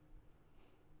cross?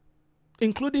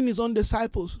 Including his own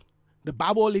disciples. The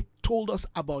Bible only told us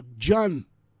about John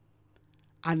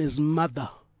and his mother.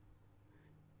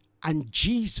 And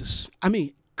Jesus,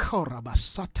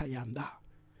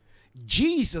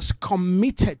 Jesus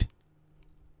committed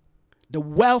the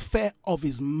welfare of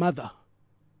his mother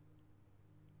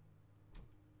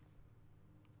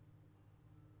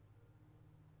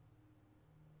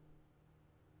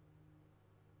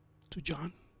to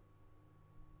John.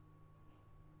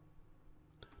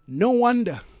 No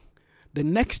wonder the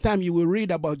next time you will read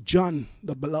about John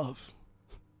the Beloved,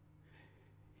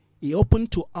 he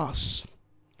opened to us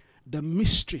the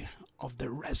mystery of the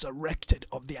resurrected,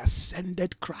 of the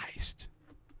ascended Christ.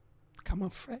 Come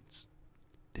on, friends.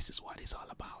 This is what it's all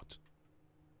about.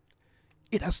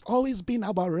 It has always been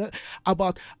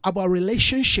about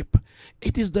relationship.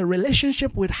 It is the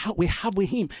relationship we have with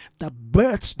him that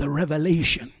births the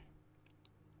revelation.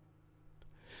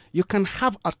 You can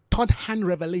have a third-hand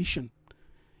revelation.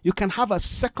 You can have a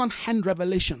second-hand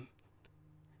revelation.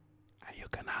 And you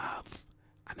can have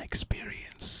an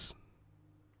experience.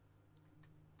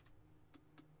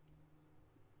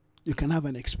 You can have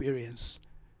an experience.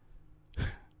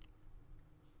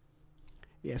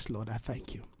 Yes, Lord, I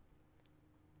thank you.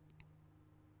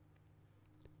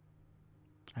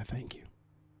 I thank you.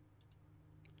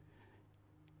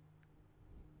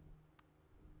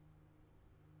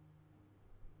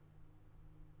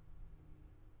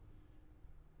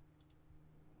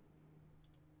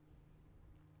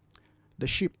 the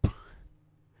ship,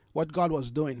 what God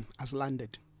was doing has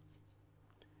landed.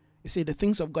 You see, the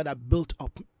things of God are built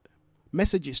up.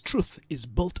 Messages, truth is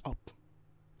built up.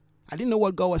 I didn't know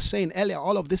what God was saying earlier.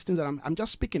 All of these things that I'm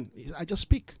just speaking. I just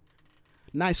speak.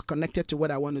 Now it's connected to what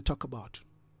I want to talk about.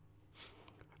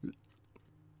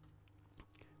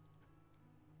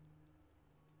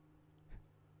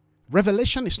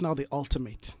 Revelation is not the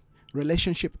ultimate.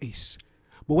 Relationship is.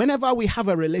 But whenever we have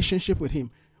a relationship with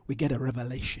Him, we get a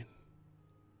revelation.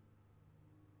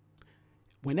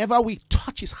 Whenever we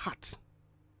touch His heart,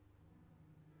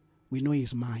 we know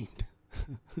His mind.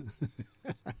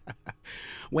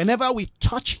 Whenever we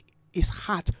touch His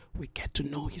heart, we get to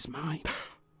know His mind.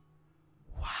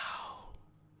 Wow.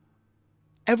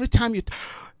 Every time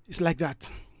it's like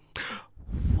that.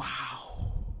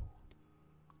 Wow.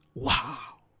 Wow.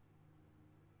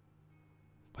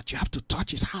 But you have to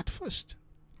touch His heart first.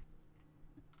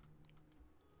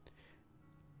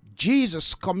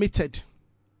 Jesus committed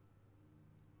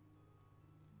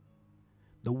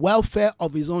the welfare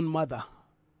of His own mother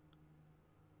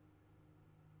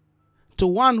to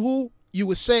one who you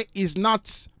would say is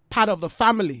not part of the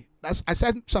family. As I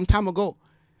said some time ago,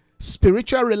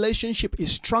 spiritual relationship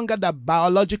is stronger than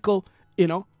biological,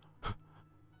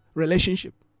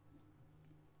 relationship.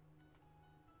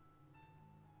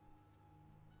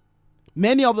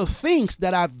 Many of the things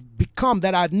that I've become,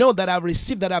 that I know, that I've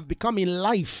received, that I've become in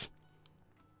life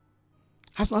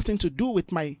has nothing to do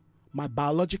with my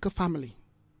biological family.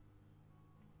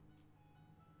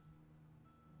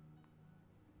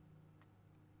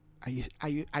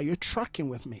 Are you tracking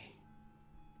with me?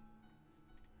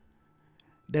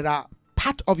 There are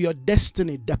part of your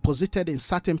destiny deposited in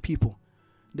certain people.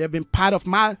 They've been part of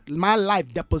my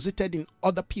life deposited in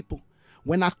other people.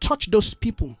 When I touch those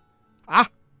people, I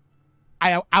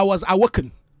was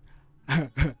awoken.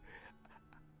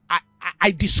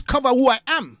 I discover who I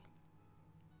am.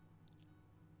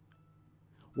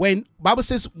 When Bible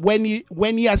says when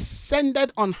he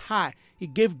ascended on high, He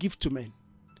gave gift to men.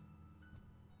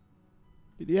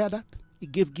 Did you hear that? He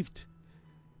gave gift.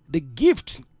 The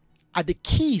gift are the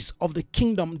keys of the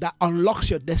kingdom that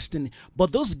unlocks your destiny.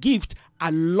 But those gifts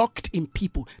are locked in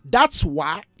people. That's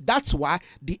why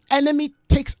the enemy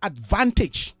takes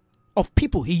advantage of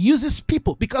people. He uses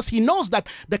people because he knows that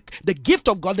the gift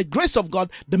of God, the grace of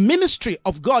God, the ministry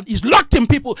of God is locked in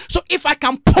people. So if I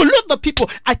can pollute the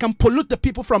people, I can pollute the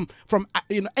people from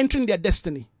entering their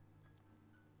destiny.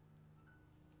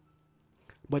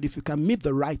 But if you can meet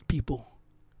the right people,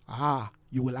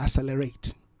 you will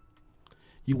accelerate.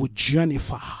 You will journey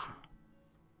far.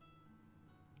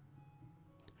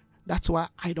 That's why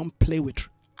I don't play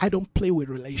with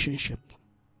relationship.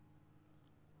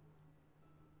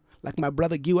 Like my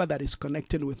brother Giwa that is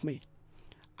connected with me.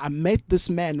 I met this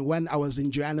man when I was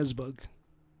in Johannesburg.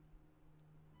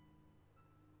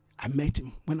 I met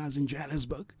him when I was in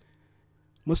Johannesburg.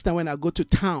 Most time when I go to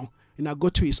town and I go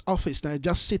to his office and I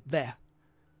just sit there.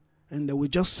 And we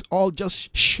all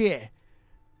share.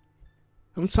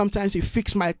 And sometimes he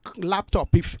fixes my laptop.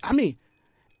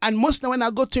 And most time when I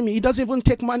go to him, he doesn't even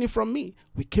take money from me.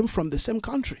 We came from the same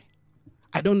country.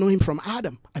 I don't know him from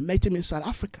Adam. I met him in South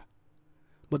Africa.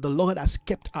 But the Lord has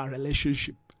kept our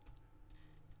relationship.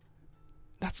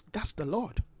 That's the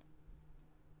Lord.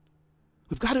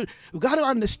 We've got to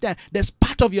understand there's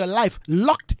part of your life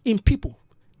locked in people.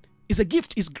 It's a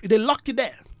gift. They locked it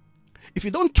there. If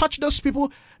you don't touch those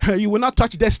people, you will not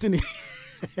touch destiny.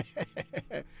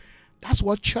 That's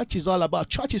what church is all about.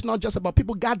 Church is not just about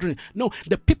people gathering. No,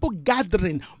 the people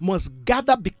gathering must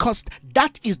gather because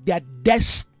that is their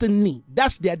destiny.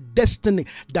 That's their destiny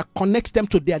that connects them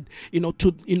to their,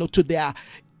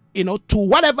 to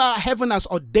whatever heaven has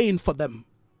ordained for them.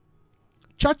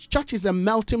 Church is a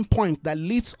melting point that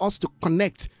leads us to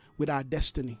connect with our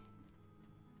destiny.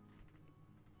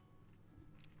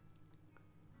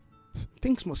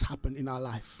 Things must happen in our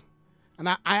life. And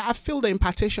I feel the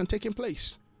impartation taking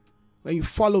place when you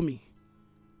follow me.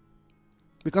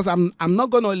 Because I'm not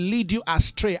going to lead you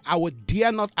astray. I would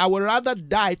rather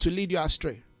die to lead you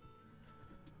astray.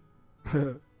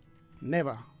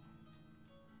 Never.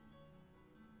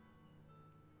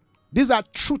 These are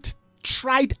truth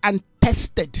tried and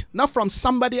tested, not from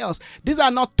somebody else. These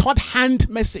are not third-hand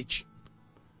message.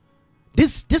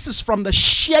 This is from the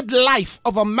shared life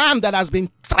of a man that has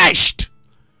been thrashed,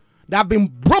 that have been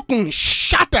broken,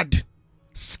 shattered,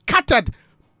 scattered,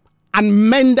 and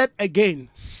mended again,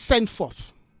 sent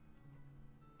forth.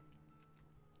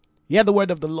 Hear the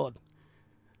word of the Lord.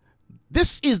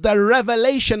 This is the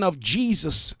revelation of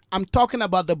Jesus. I'm talking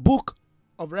about the book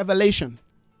of Revelation.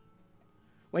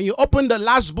 When you open the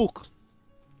last book,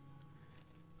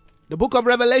 The book of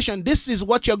Revelation, this is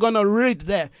what you're going to read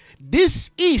there. This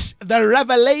is the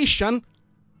revelation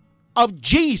of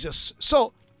Jesus.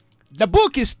 So the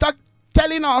book is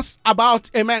telling us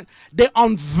about, amen, the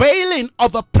unveiling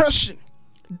of a person.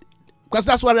 Because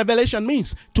that's what revelation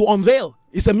means, to unveil.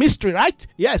 It's a mystery, right?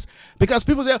 Yes. Because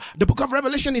people say the book of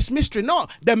Revelation is mystery. No,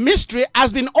 the mystery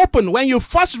has been opened. When you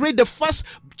first read the first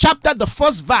chapter, the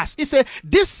first verse, it says,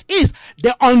 this is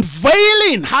the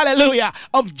unveiling, hallelujah,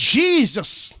 of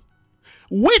Jesus,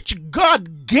 which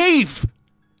God gave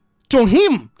to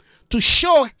him to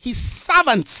show his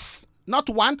servants, not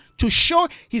one, to show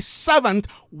his servant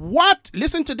what,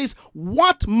 listen to this,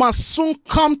 what must soon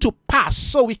come to pass.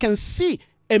 So we can see,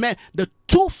 amen, the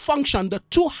two function, the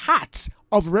two hearts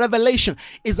of revelation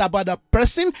is about a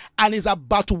person and is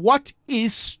about what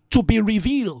is to be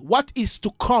revealed, what is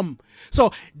to come.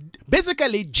 So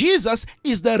basically, Jesus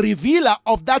is the revealer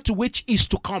of that which is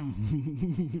to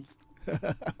come.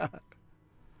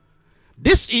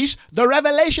 This is the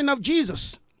revelation of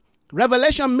Jesus.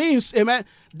 Revelation means, amen,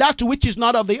 that which is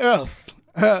not of the earth,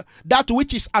 that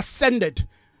which is ascended.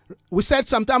 We said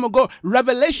some time ago,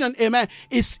 revelation, amen,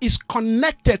 is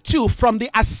connected to from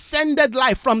the ascended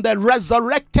life, from the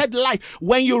resurrected life.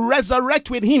 When you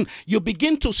resurrect with him, you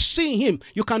begin to see him.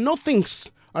 You can know things,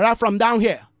 all right, from down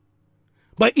here.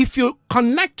 But if you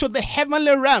connect to the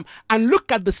heavenly realm and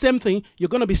look at the same thing, you're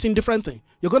going to be seeing different thing.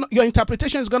 Your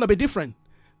interpretation is going to be different.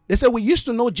 They say we used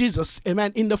to know Jesus,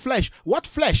 amen, in the flesh. What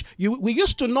flesh? We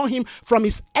used to know him from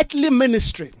his earthly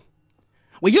ministry.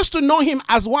 We used to know him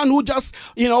as one who just,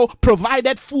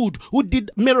 provided food, who did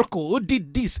miracle, who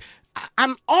did this.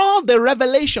 And all the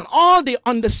revelation, all the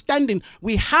understanding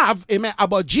we have, amen,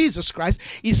 about Jesus Christ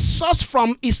is sourced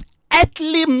from his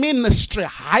earthly ministry.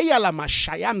 It's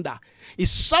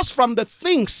sourced from the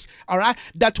things, all right,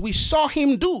 that we saw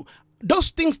him do.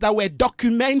 Those things that were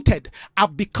documented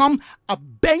have become a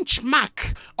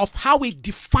benchmark of how we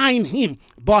define him.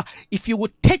 But if you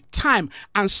would take time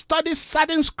and study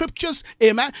certain scriptures,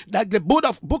 amen, like the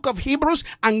book of Hebrews,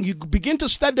 and you begin to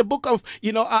study the book of,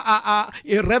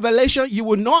 Revelation, you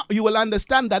will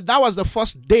understand that was the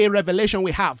first day revelation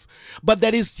we have. But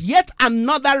there is yet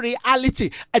another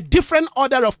reality, a different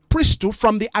order of priesthood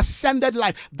from the ascended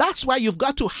life. That's why you've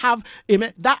got to have,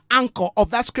 amen, that anchor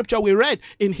of that scripture we read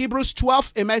in Hebrews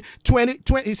 12, amen, 20,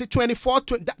 is it 24,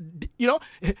 20,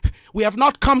 we have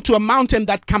not come to a mountain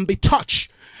that can be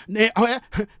touched,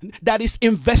 that is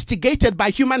investigated by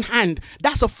human hand.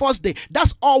 That's the first day.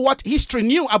 That's all what history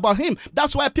knew about him.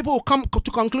 That's why people will come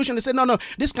to conclusion. They say, no,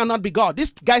 this cannot be God.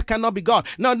 This guy cannot be God.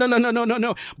 No.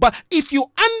 But if you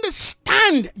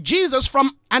understand Jesus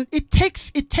and it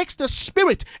takes the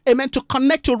spirit, amen, to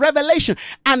connect to revelation,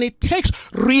 and it takes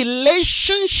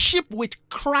relationship with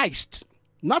Christ,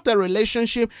 not a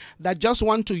relationship that just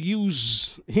wants to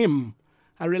use him,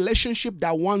 a relationship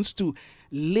that wants to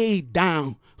lay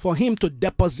down for him to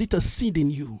deposit a seed in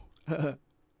you.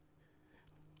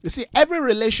 You see, every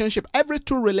relationship, every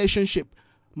true relationship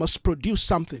must produce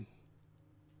something.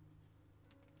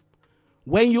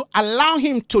 When you allow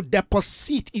him to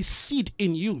deposit his seed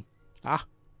in you,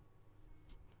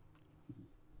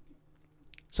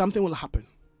 something will happen.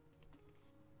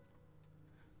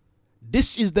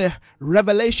 This is the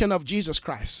revelation of Jesus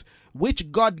Christ,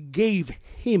 which God gave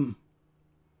him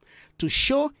to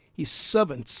show his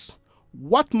servants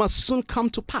what must soon come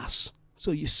to pass.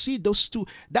 So you see those two,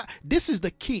 this is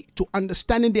the key to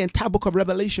understanding the entire book of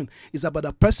Revelation. It's about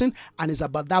a person and it's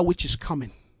about that which is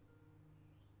coming.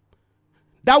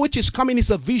 That which is coming is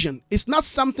a vision. It's not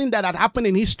something that had happened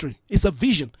in history. It's a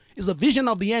vision. It's a vision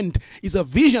of the end. It's a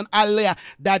vision, hallelujah,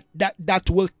 that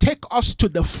will take us to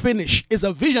the finish. It's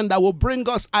a vision that will bring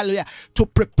us, hallelujah, to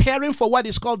preparing for what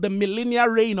is called the millennial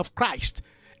reign of Christ.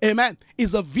 Amen.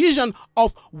 It's a vision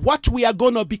of what we are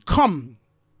going to become.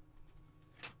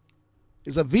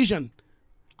 It's a vision.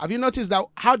 Have you noticed that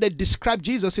how they describe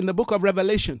Jesus in the book of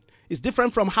Revelation is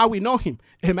different from how we know him?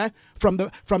 Amen. From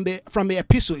the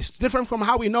epistle, it's different from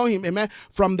how we know him. Amen.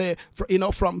 From the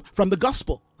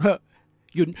gospel.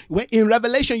 In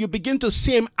Revelation, you begin to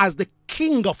see him as the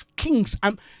King of Kings.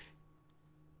 And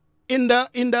in the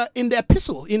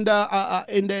epistle, in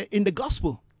the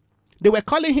gospel, they were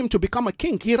calling him to become a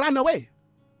king. He ran away.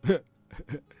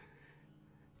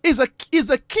 He's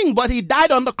a king, but he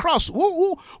died on the cross.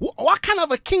 What kind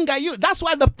of a king are you? That's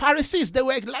why the Pharisees, they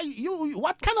were like, you,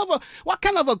 what kind of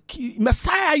a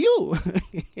Messiah are you?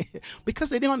 Because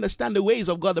they didn't understand the ways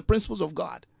of God, the principles of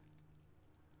God.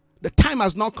 The time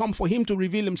has not come for him to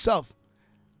reveal himself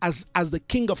as the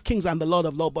King of Kings and the Lord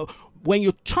of Lords. But when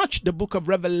you touch the book of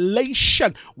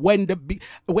Revelation, when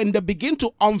they begin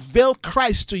to unveil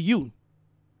Christ to you,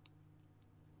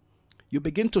 you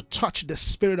begin to touch the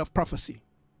spirit of prophecy.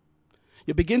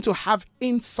 You begin to have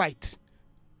insight.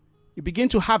 You begin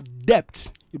to have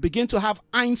depth. You begin to have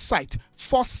insight,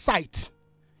 foresight.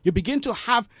 You begin to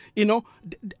have,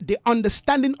 the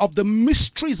understanding of the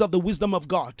mysteries of the wisdom of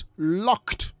God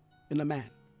locked in a man.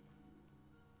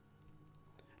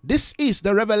 This is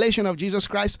the revelation of Jesus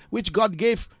Christ, which God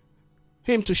gave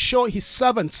him to show his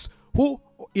servants who,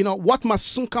 what must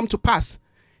soon come to pass.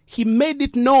 He made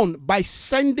it known by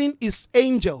sending his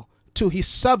angel to his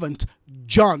servant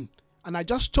John. And I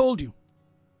just told you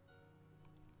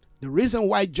the reason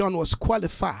why John was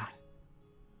qualified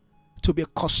to be a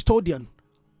custodian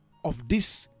of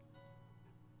this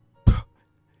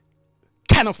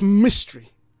kind of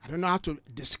mystery. I don't know how to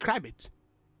describe it.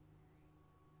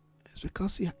 It's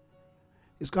because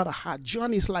he's got a heart.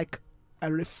 John is like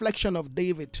a reflection of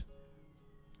David.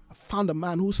 I found a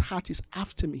man whose heart is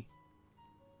after me.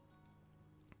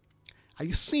 Are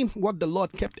you seeing what the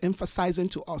Lord kept emphasizing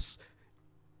to us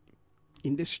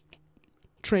in this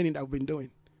training that we've been doing?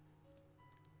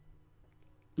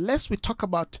 Lest we talk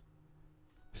about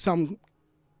some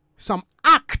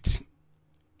act,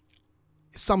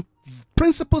 some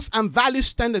principles and value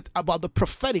standards about the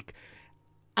prophetic,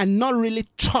 and not really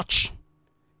touch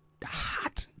the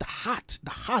heart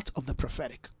of the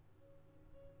prophetic.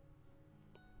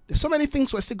 There's so many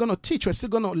things we're still going to teach, we're still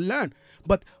going to learn,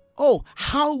 but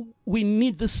how we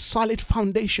need this solid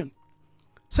foundation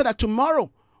so that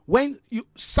tomorrow, when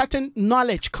certain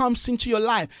knowledge comes into your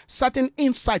life, certain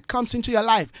insight comes into your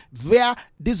life via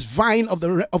this vine of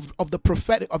the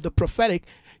prophetic,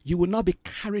 you will not be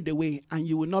carried away and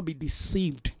you will not be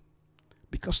deceived,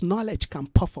 because knowledge can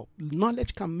puff up.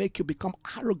 Knowledge can make you become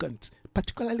arrogant,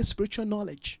 particularly spiritual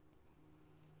knowledge.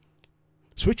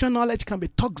 Spiritual knowledge can be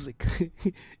toxic.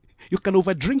 You can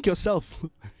overdrink yourself.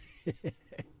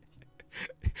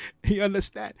 You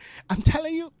understand? I'm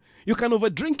telling you. You can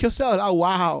overdrink yourself. Oh,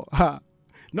 wow.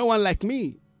 No one like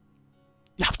me.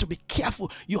 You have to be careful.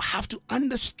 You have to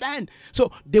understand.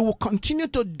 So they will continue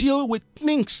to deal with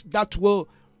things that will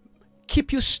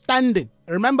keep you standing.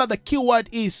 Remember, the key word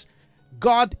is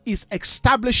God is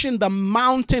establishing the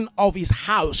mountain of his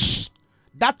house.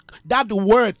 That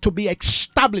word, to be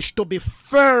established, to be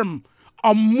firm,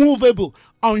 unmovable,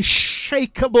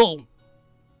 unshakable,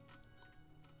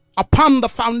 upon the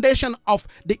foundation of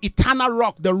the eternal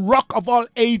rock, the rock of all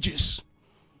ages.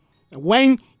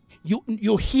 When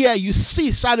you hear, you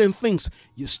see certain things,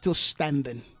 you're still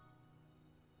standing.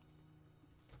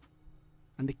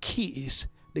 And the key is,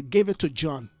 they gave it to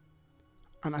John.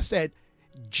 And I said,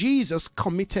 Jesus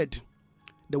committed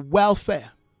the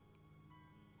welfare,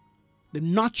 the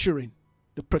nurturing,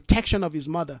 the protection of his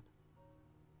mother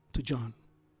to John.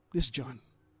 This John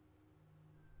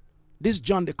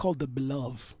they call the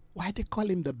beloved. Why they call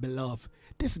him the beloved?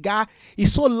 This guy, he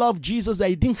so loved Jesus that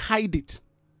he didn't hide it.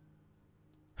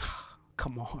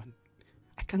 Come on.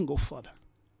 I can't go further.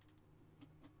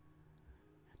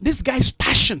 This guy's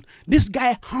passion, this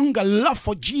guy's hunger, love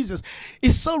for Jesus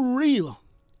is so real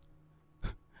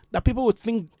that people would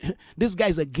think this guy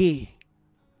is a gay.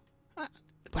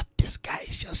 But this guy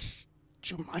is just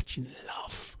too much in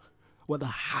love with the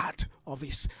heart of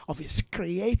his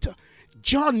creator.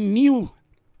 John knew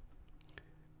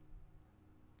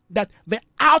that the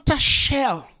outer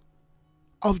shell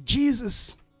of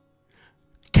Jesus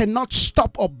cannot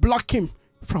stop or block him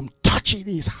from touching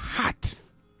his heart.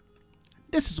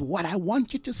 This is what I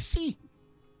want you to see.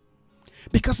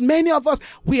 Because many of us,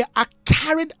 we are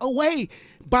carried away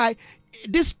by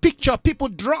this picture people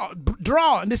draw,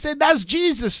 and they say, that's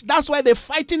Jesus. That's why they're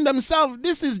fighting themselves.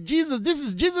 This is Jesus.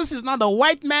 Jesus is not a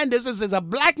white man. This is a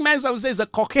black man. Some say it's a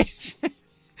Caucasian.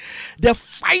 They're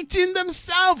fighting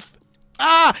themselves.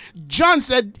 John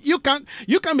said, you can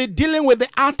be dealing with the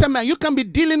outer man. You can be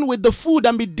dealing with the food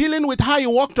and be dealing with how you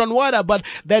walked on water. But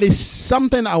there is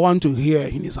something I want to hear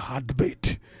in his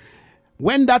heartbeat.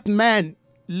 When that man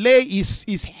lay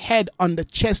his head on the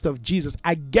chest of Jesus,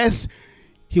 I guess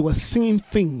he was seeing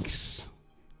things.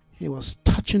 He was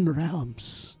touching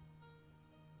realms.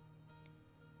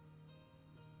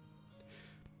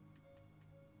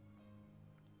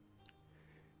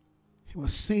 He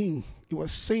was seeing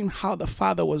how the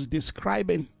Father was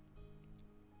describing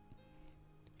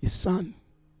his son.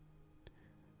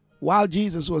 While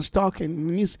Jesus was talking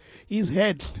in his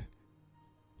head,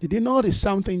 did he notice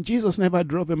something? Jesus never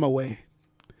drove him away.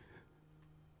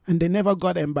 And they never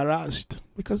got embarrassed,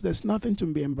 because there's nothing to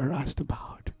be embarrassed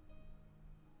about.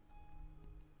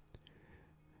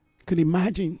 You can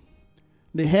imagine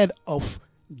the head of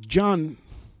John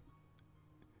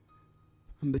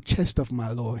on the chest of my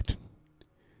Lord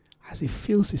as he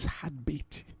feels his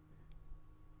heartbeat.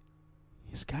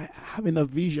 This guy having a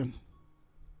vision.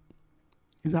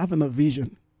 He's having a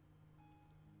vision.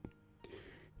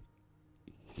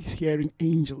 He's hearing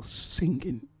angels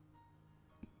singing.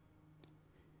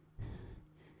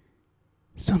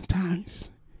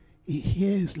 Sometimes he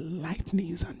hears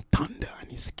lightnings and thunder and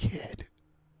he's scared.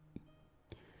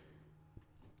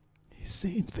 He's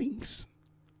saying things.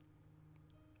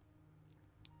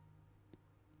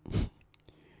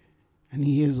 And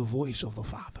he hears the voice of the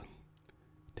Father.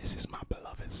 This is my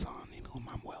beloved Son in whom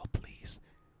I'm well pleased.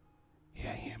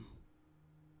 Hear him.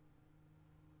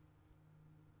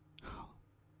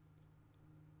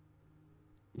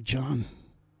 John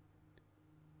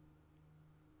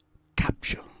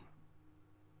capture.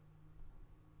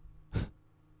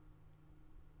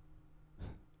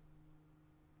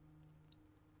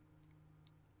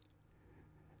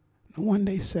 No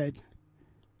wonder he said,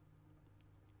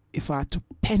 if I had to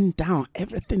pen down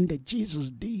everything that Jesus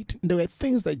did, there were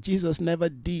things that Jesus never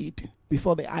did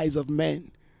before the eyes of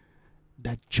men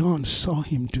that John saw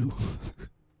him do.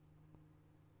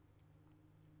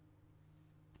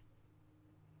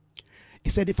 He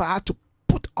said, if I had to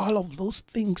put all of those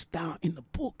things down in the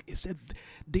book, he said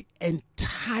the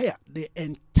entire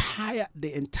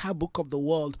book of the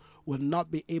world will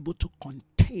not be able to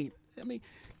contain. I mean,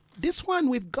 this one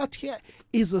we've got here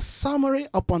is a summary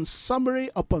upon summary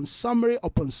upon summary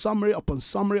upon summary upon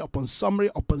summary upon summary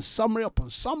upon summary upon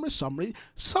summary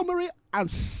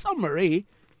and summary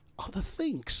of the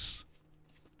things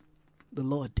the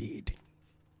Lord did.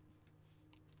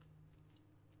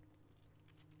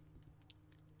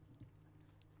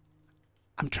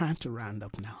 I'm trying to round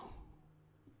up now.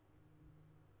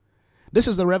 This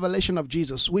is the revelation of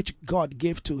Jesus, which God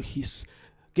gave to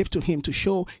him to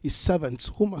show his servants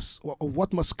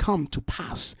what must come to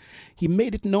pass. He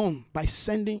made it known by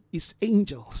sending his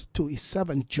angels to his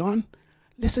servant John.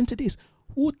 Listen to this.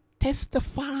 Who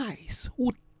testifies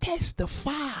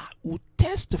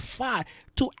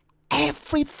to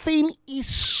everything he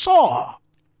saw.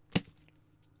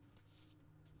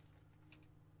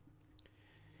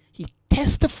 He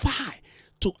testified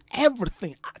to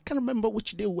everything. I can't remember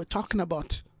which day we were talking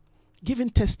about giving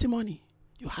testimony.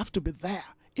 You have to be there.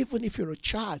 Even if you're a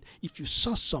child, if you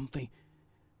saw something,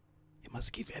 you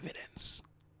must give evidence.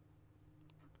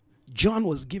 John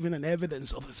was given an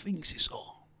evidence of the things he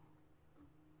saw.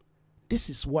 This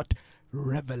is what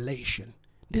revelation,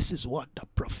 this is what the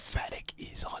prophetic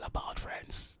is all about,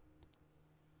 friends.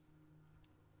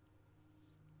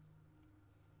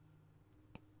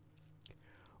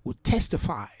 Who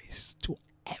testifies to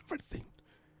everything,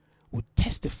 who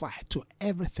testify to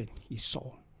everything he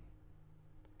saw.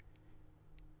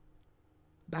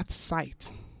 That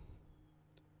sight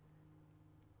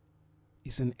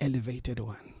is an elevated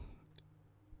one.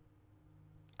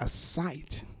 A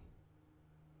sight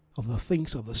of the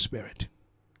things of the Spirit.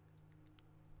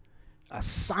 A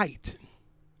sight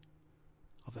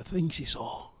of the things he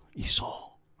saw. He saw.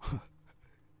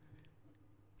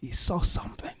 He saw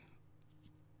something.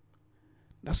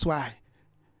 That's why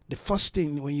the first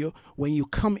thing when you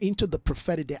come into the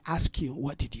prophetic, they ask you,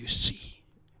 what did you see?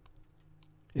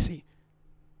 You see,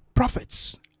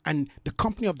 prophets and the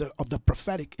company of the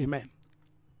prophetic, amen,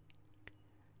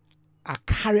 are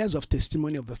carriers of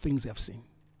testimony of the things they have seen.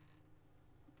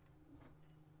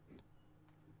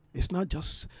 It's not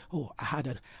just, I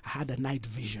had a night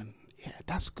vision. Yeah,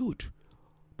 that's good.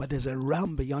 But there's a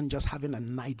realm beyond just having a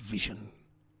night vision.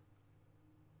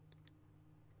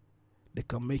 They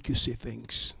can make you see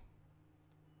things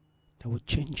that will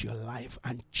change your life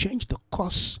and change the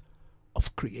course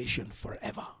of creation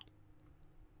forever.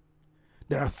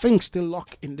 There are things still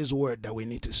locked in this word that we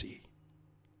need to see.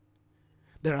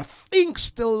 There are things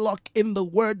still locked in the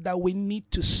word that we need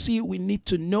to see, we need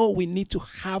to know, we need to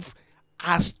have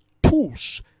as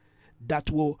tools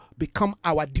that will become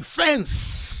our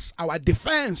defense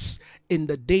in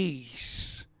the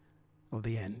days of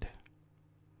the end.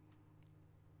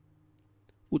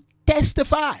 Who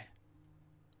testify.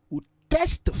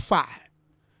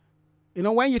 You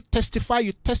know, when you testify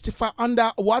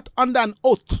under what? Under an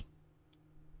oath.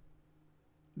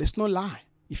 There's no lie.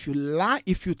 If you lie,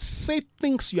 if you say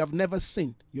things you have never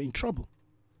seen, you're in trouble.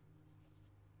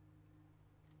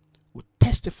 We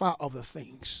testify of the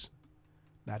things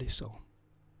that is so.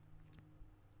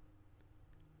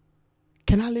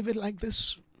 Can I leave it like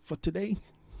this for today?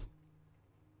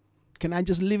 Can I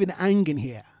just leave it hanging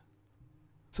here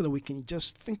so that we can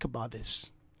just think about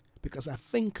this? Because I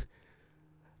think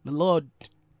the Lord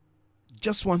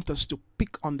just wants us to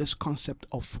pick on this concept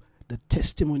of the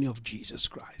testimony of Jesus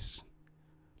Christ.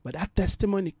 But that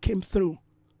testimony came through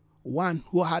one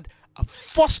who had a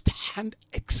first-hand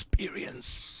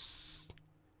experience.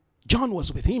 John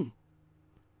was with him.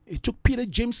 He took Peter,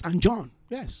 James, and John.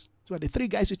 Yes. So the three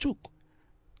guys he took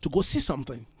to go see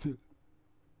something.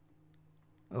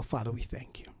 Oh, Father, we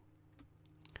thank you.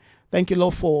 Thank you,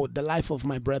 Lord, for the life of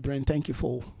my brethren. Thank you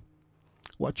for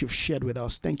what you've shared with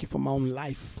us. Thank you for my own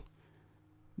life.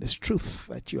 This truth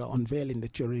that you are unveiling,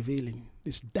 that you're revealing,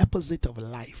 this deposit of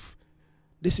life.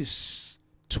 This is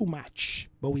too much,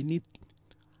 but we need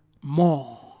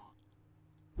more.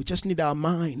 We just need our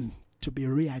mind to be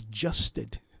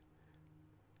readjusted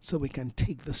so we can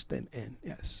take this thing in.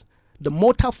 Yes. The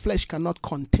mortal flesh cannot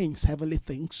contain heavenly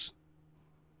things.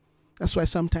 That's why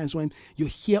sometimes when you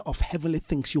hear of heavenly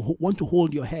things, you want to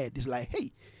hold your head. It's like,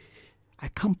 hey, I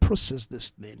can't process this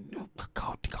thing. Oh,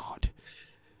 God.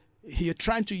 You're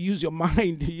trying to use your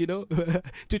mind,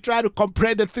 to try to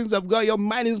comprehend the things of God. Your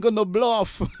mind is going to blow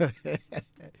off.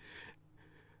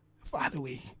 Father,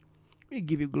 we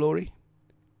give you glory.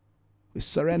 We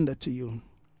surrender to you.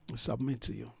 We submit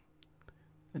to you.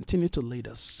 Continue to lead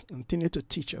us. Continue to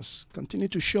teach us. Continue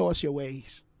to show us your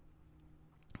ways.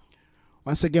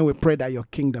 Once again, we pray that your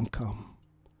kingdom come.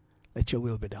 Let your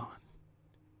will be done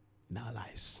in our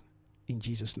lives. In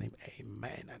Jesus' name,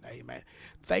 amen and amen.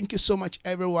 Thank you so much,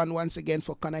 everyone, once again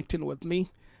for connecting with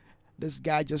me. This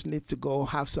guy just needs to go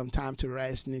have some time to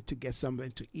rest, need to get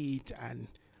something to eat, and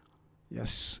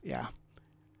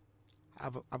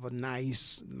have a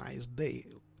nice day.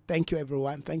 Thank you,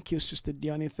 everyone. Thank you, Sister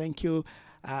Dione. Thank you,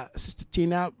 Sister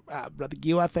Tina, Brother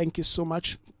Giwa. Thank you so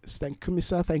much. Thank you,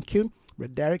 Misa. Thank you.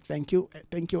 Brother Derek, thank you.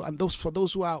 And for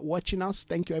those who are watching us,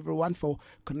 thank you, everyone, for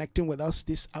connecting with us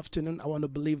this afternoon. I want to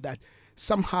believe that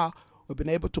somehow we've been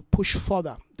able to push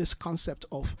further this concept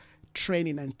of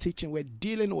training and teaching. We're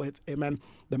dealing with, amen,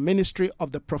 the ministry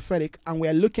of the prophetic, and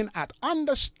we're looking at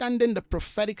understanding the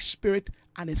prophetic spirit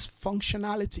and its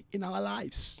functionality in our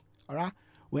lives. All right?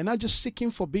 We're not just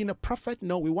seeking for being a prophet.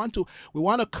 No, we want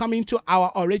to come into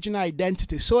our original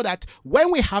identity so that when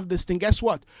we have this thing, guess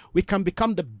what? We can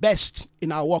become the best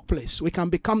in our workplace. We can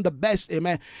become the best,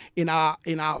 amen, in our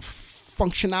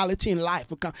functionality in life.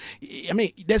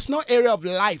 There's no area of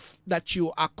life that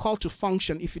you are called to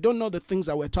function. If you don't know the things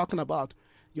that we're talking about,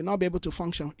 you'll not be able to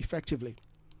function effectively.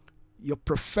 Your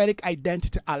prophetic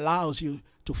identity allows you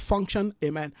to function,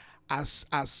 amen, as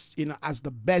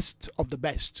the best of the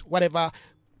best. Whatever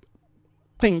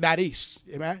thing that is,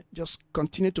 amen, just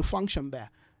continue to function there.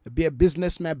 Be a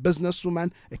businessman,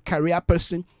 businesswoman, a career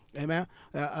person, amen.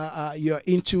 You're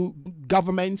into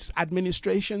governments,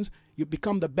 administrations, you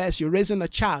become the best. You're raising a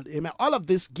child, amen. All of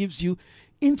this gives you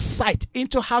insight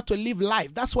into how to live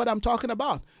life. That's what I'm talking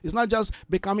about. It's not just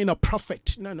becoming a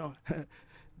prophet. No.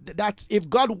 That if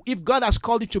God has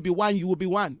called you to be one, you will be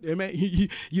one. Amen.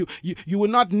 You will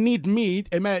not need me.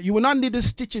 Amen. You will not need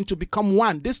this teaching to become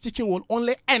one. This teaching will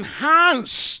only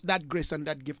enhance that grace and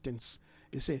that giftings.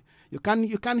 You see, you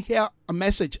can't hear a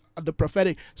message of the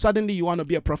prophetic. Suddenly you want to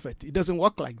be a prophet. It doesn't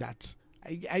work like that.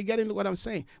 I get into what I'm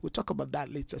saying. We'll talk about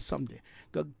that later someday.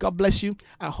 God bless you.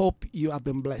 I hope you have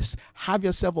been blessed. Have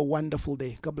yourself a wonderful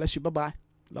day. God bless you. Bye-bye.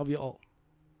 Love you all.